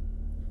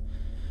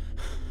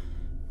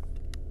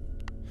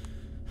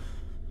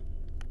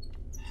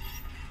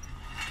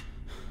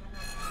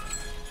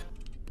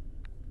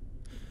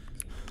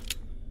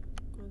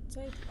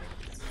 Take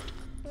that.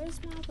 Where's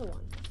my other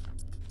one?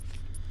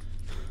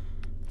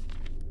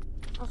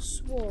 I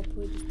swore I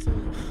put it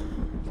in.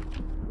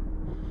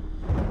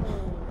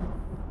 Oh.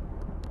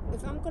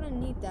 If I'm gonna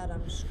need that,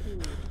 I'm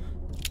screwed.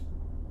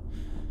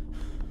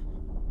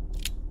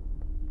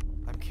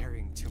 I'm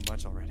carrying too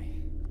much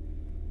already.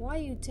 Why are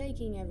you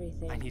taking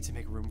everything? I need to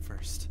make room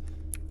first.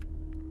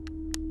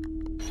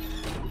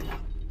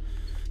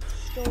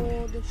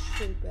 Store the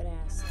stupid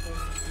ass thing,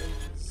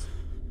 please.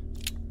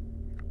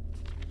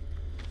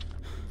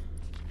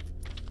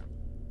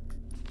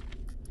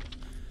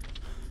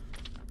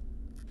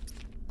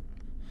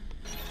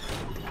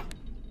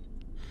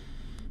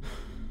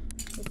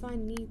 If I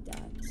need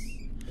that,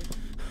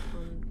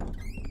 I'm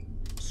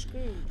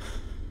screwed.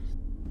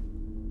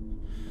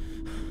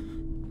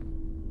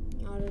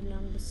 I don't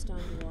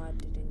understand why I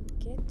didn't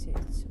get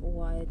it, or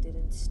why it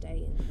didn't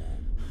stay in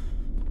there.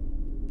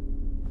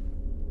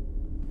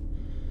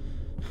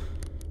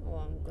 Oh,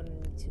 I'm gonna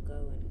need to go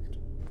and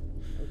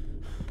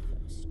open that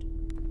first.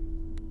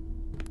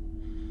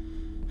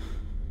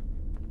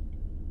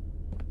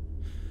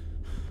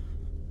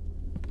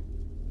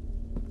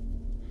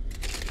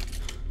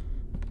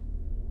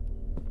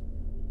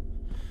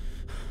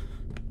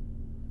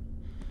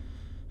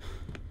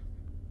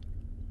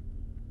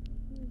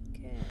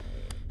 Okay.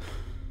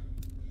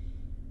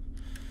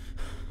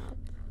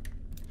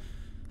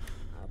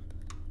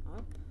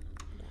 Up,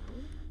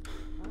 down,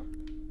 up.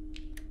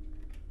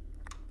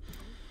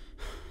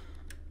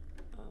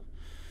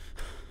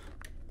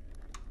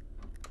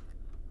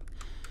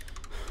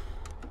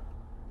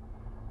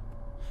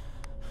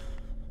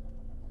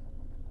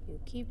 You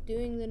keep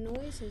doing the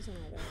noises and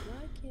I don't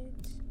like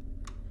it.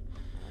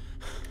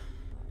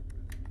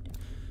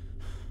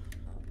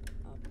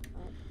 Up,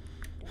 down,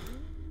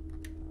 down.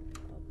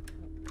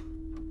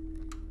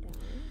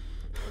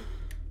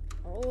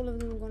 All of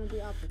them are going to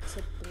be up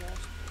except the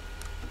last one.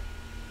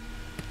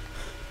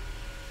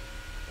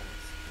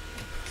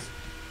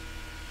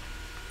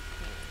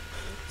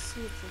 Let's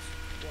see if this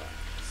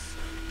works.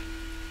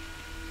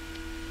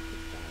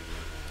 Put that in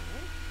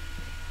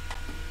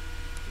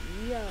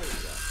there. Yo.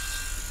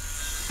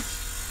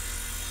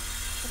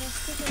 But I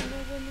still don't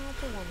know where my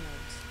other one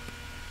went.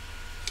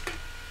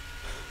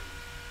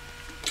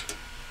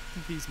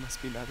 These must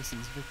be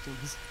Madison's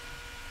victims.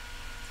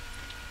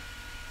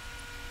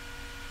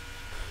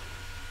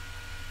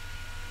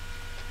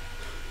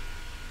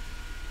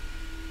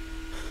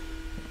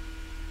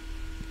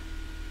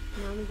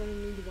 Now I'm gonna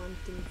need one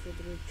thing for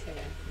the ritual I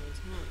can't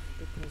have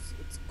because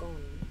it's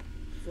gone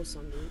for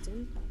some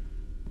reason.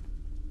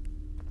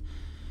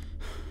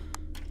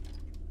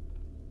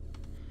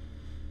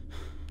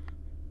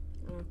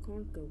 And I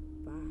can't go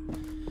back.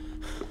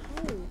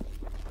 Oh.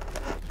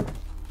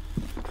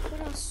 But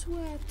I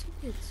swear I took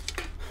it.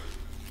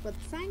 But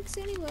thanks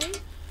anyway.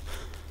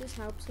 This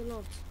helps a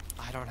lot.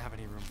 I don't have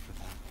any room for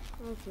that.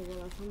 Okay,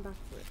 well I'll come back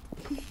for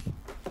it.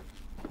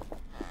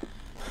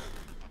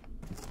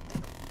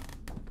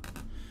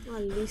 Well,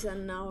 at least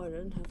now I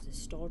don't have to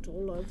start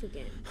all over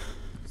again.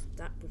 Because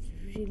that would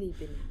really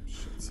be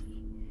shitty.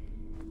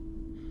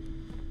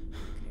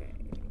 Okay,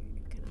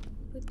 can I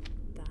put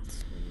that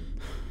on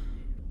there?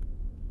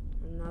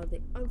 And now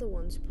the other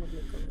one's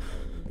probably gonna go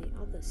on the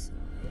other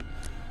side.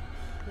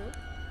 Nope.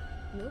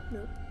 Nope,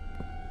 nope.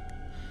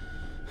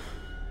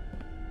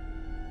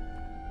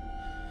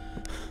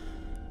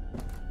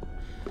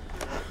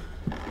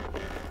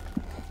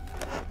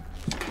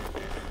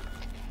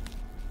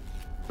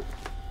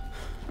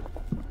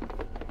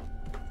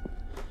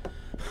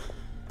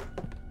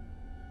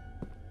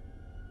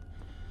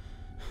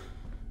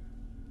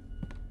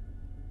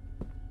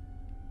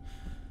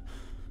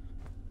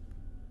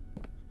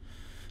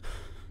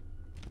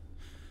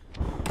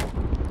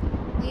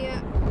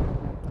 Yeah,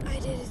 I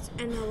did it,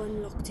 and now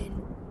I'm locked in.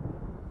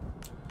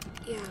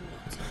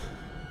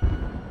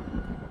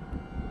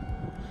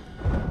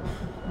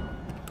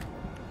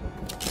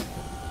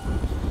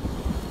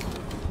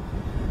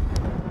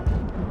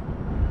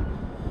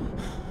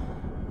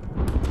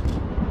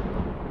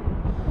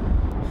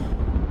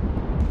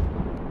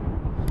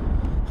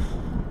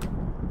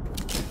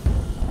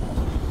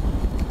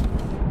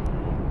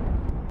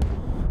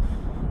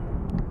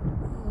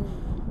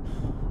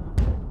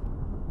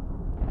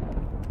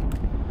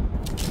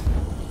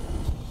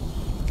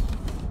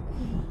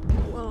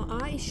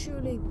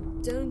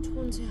 don't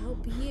want to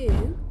help you,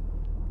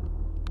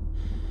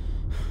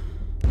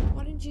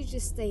 why don't you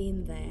just stay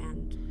in there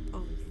and I'll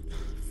leave?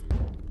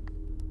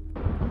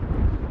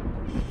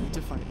 I need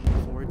to find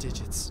 4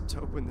 digits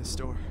to open this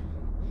door.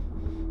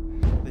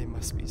 They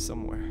must be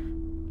somewhere.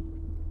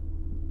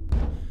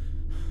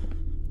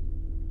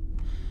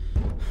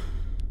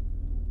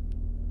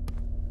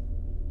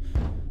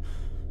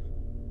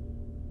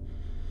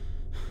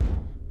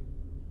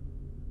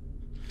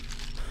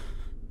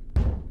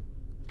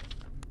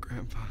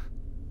 Grandpa.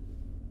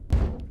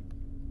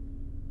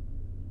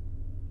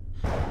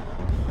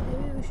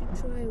 Maybe we should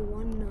try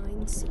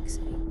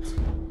 1968.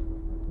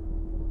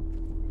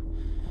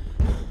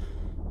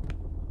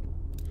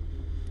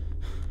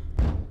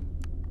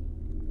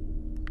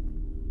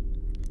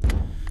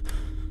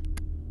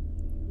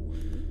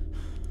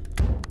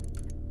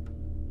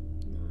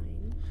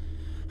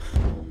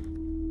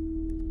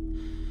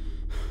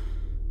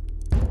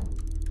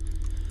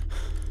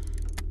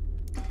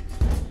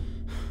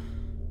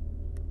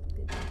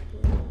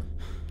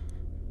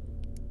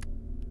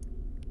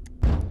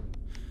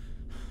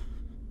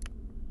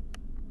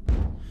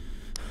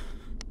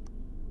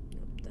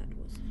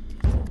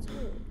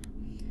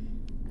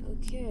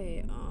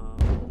 Okay,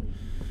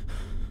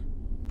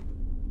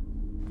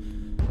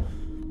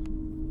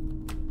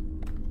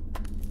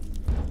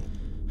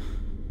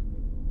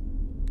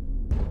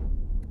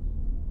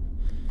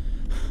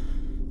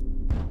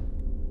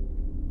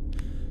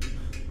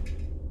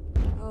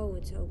 oh,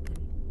 it's open.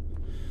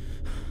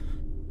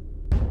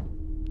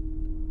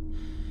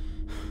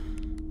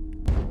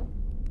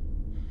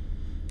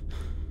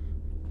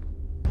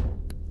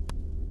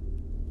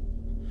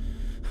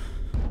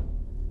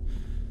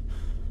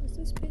 Was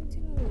this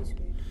painting always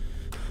weird?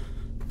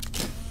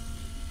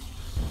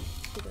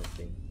 Could have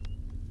been.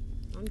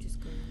 I'm just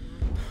going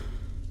mad.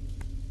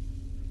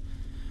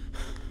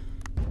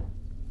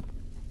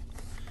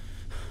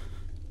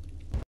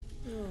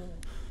 Oh.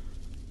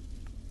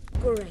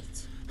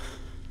 Great.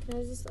 Can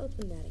I just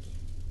open that again?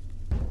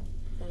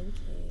 Thank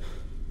you.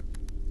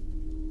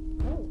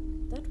 Oh,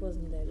 that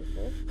wasn't there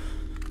before.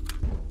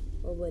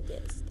 Well, we'll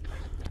just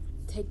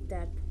take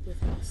that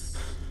with us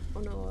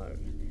on our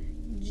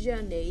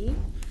journey.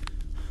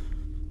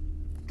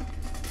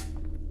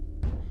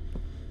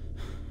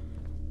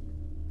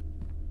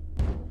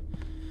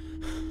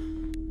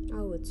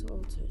 Oh, it's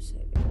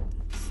auto-saving.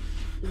 That's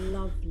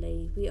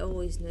lovely. We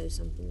always know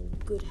something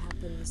good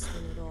happens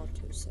when it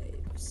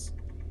auto-saves.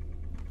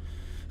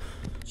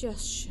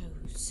 Just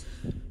shows.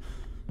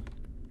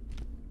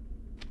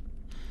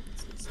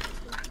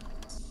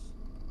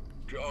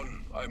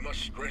 John, I must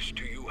stress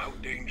to you how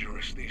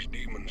dangerous these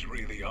demons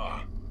really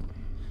are.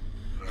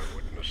 I've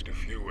witnessed a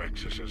few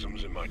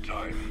exorcisms in my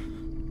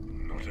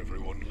time. Not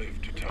everyone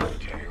lived to tell the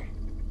tale.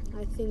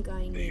 I think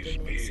I need These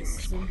an beings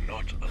exorcism. are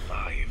not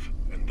alive,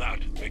 and that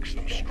makes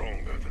them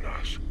stronger than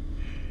us.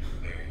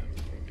 They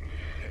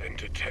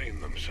entertain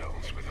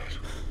themselves with us.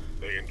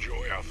 They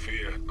enjoy our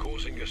fear,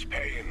 causing us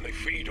pain. They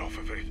feed off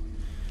of it.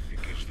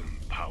 It gives them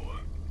power,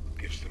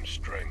 gives them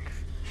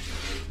strength.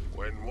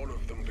 When one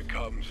of them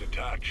becomes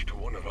attached to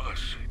one of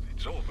us,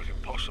 it's all but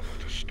impossible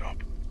to stop.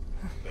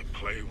 They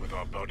play with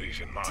our bodies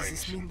and minds. Does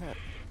this mean that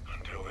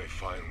until they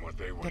find what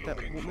they were that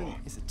looking woman for.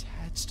 is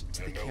attached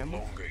to the They're no camera?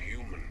 longer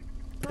human.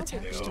 Probably,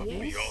 They are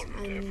yes, beyond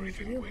and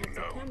everything you we have the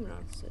know. camera,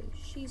 so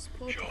she's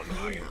part John,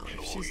 of I you now.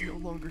 implore She's no you.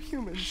 longer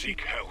human.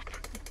 Seek help.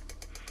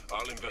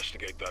 I'll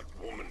investigate that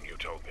woman you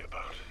told me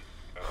about.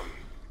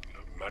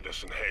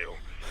 Madison Hale.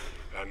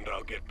 And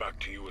I'll get back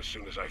to you as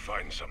soon as I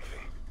find something.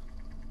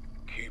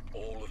 Keep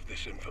all of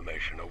this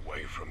information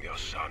away from your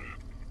son.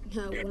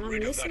 No, Get well, I'm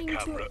rid of that listening to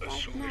camera it as right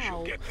soon as you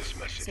now, get this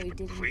message, so he but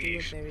didn't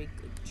please, do a very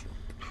good job.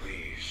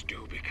 please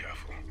do be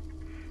careful.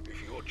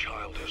 If your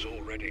child has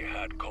already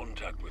had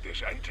contact with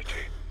this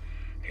entity,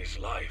 his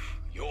life,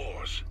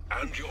 yours,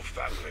 and your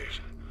family's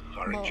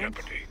are in Mom.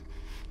 jeopardy.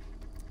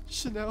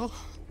 Chanel,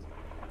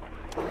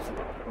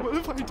 what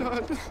have I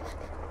done?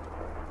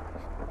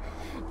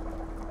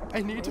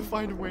 I need to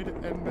find a way to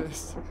end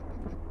this.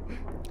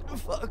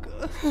 Fuck.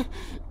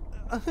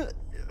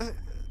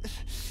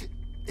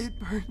 It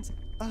burns.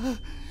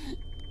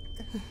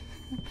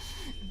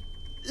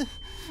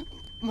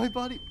 My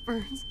body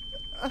burns.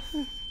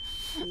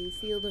 Do you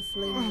feel the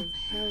flame of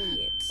hell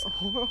yet?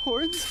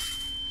 Horns?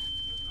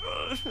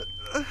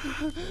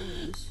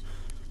 Horns?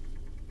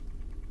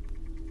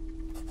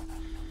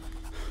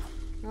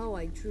 Oh,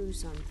 I drew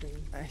something.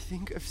 I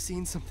think I've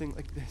seen something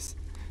like this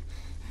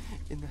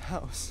in the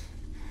house.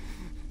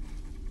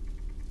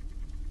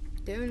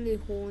 The only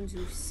horns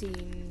we've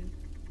seen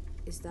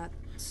is that...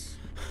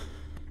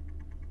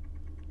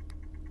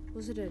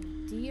 Was it a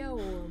deer or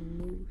a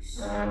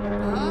moose?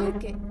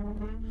 Okay.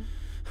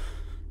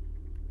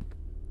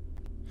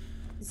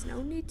 There's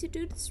no need to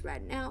do this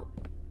right now.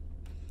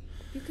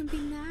 You can be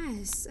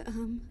nice.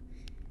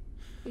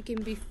 We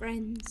can be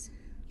friends.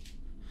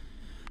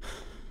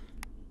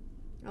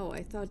 Oh,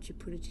 I thought you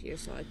put it here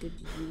so I could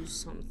use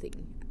something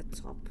at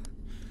top.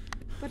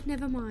 But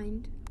never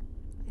mind.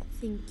 I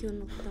think you're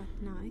not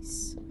that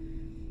nice.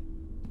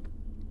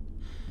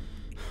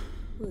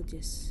 We'll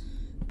just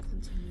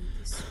continue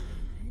this way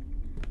then.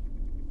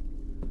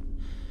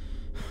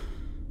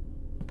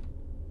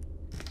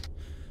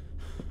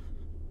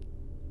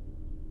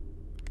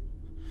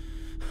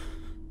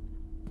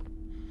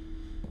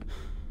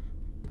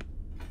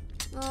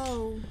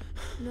 Oh,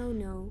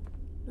 no,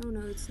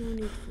 it's no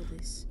need for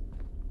this.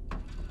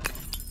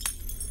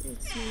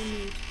 It's no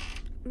need.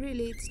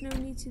 Really, it's no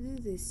need to do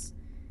this.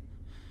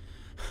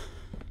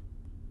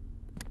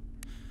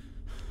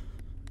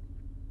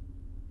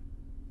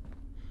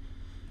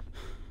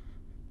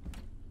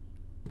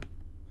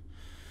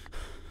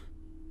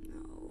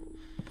 No,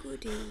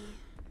 goody.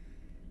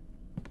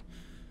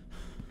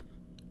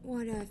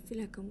 Why do I feel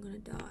like I'm gonna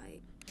die?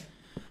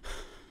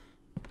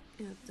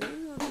 Yeah, those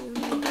are the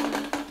only ones.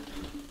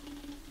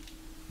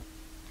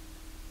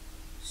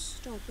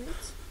 Stop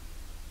it.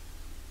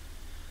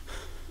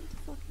 What the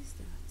fuck is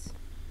that?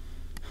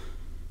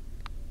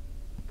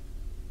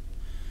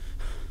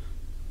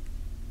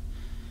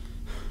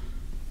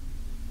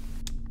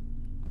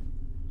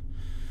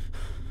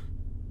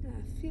 Yeah, I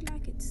feel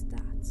like it's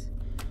that.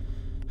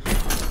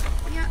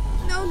 Yeah,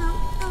 no,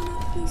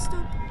 please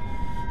stop.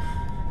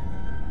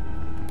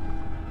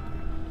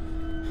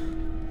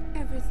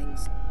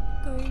 Everything's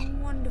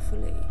going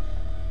wonderfully.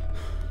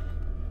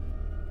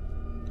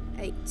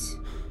 8.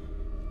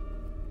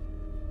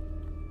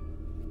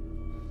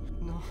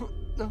 No.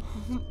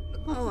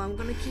 Oh, I'm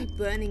gonna keep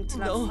burning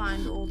till I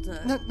find all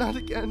the Not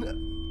again.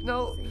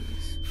 No.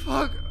 things.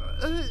 Fuck.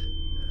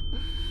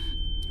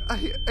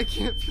 I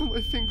can't feel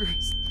my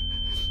fingers.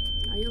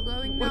 Are you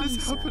going What numb,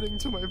 is sir? happening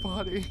to my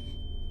body?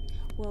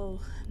 Well,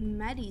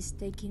 Maddie's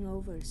taking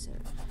over, sir.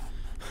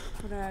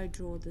 What did I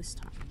draw this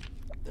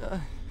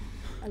time?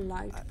 A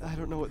light. I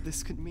don't know what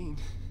this could mean.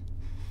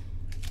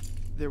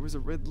 There was a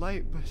red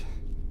light, but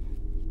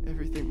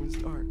everything was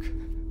dark.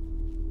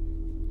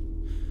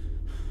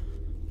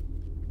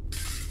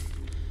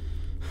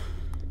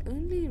 The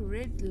only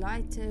red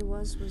light there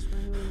was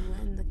when we were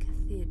in the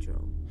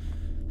cathedral.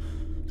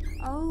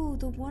 Oh,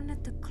 the one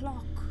at the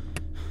clock.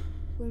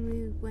 When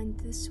we went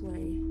this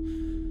way.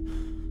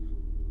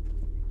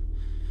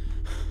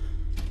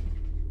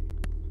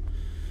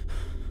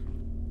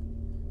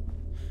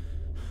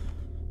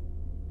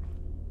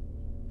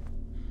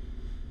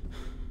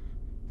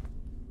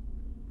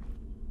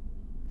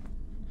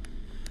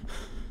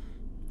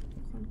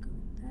 Can't go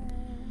in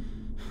there.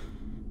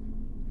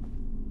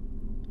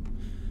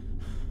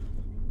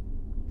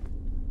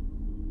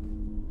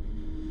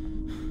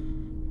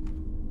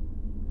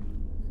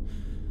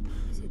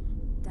 Is it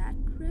that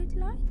red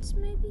light,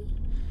 maybe?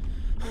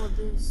 Or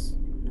there's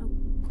no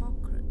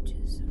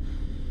cockroaches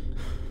around.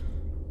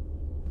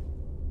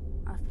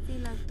 I feel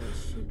like there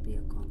should be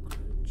a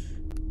cockroach.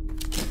 No,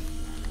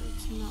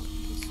 it's not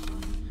this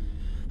one.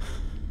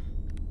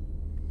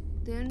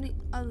 The only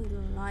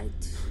other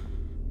light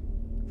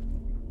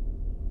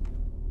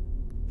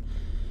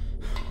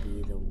would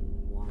be the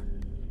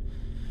one.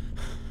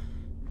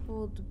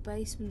 Well, the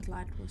basement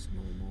light was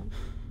normal,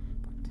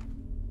 but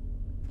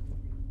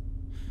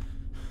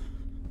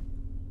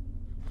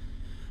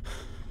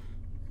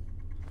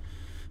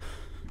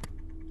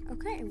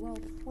okay, well,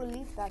 we'll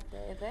leave that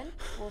there then.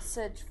 We'll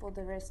search for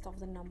the rest of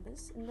the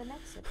numbers in the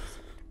next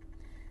episode.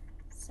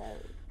 So,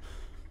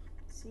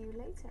 see you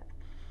later.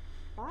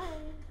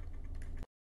 Bye.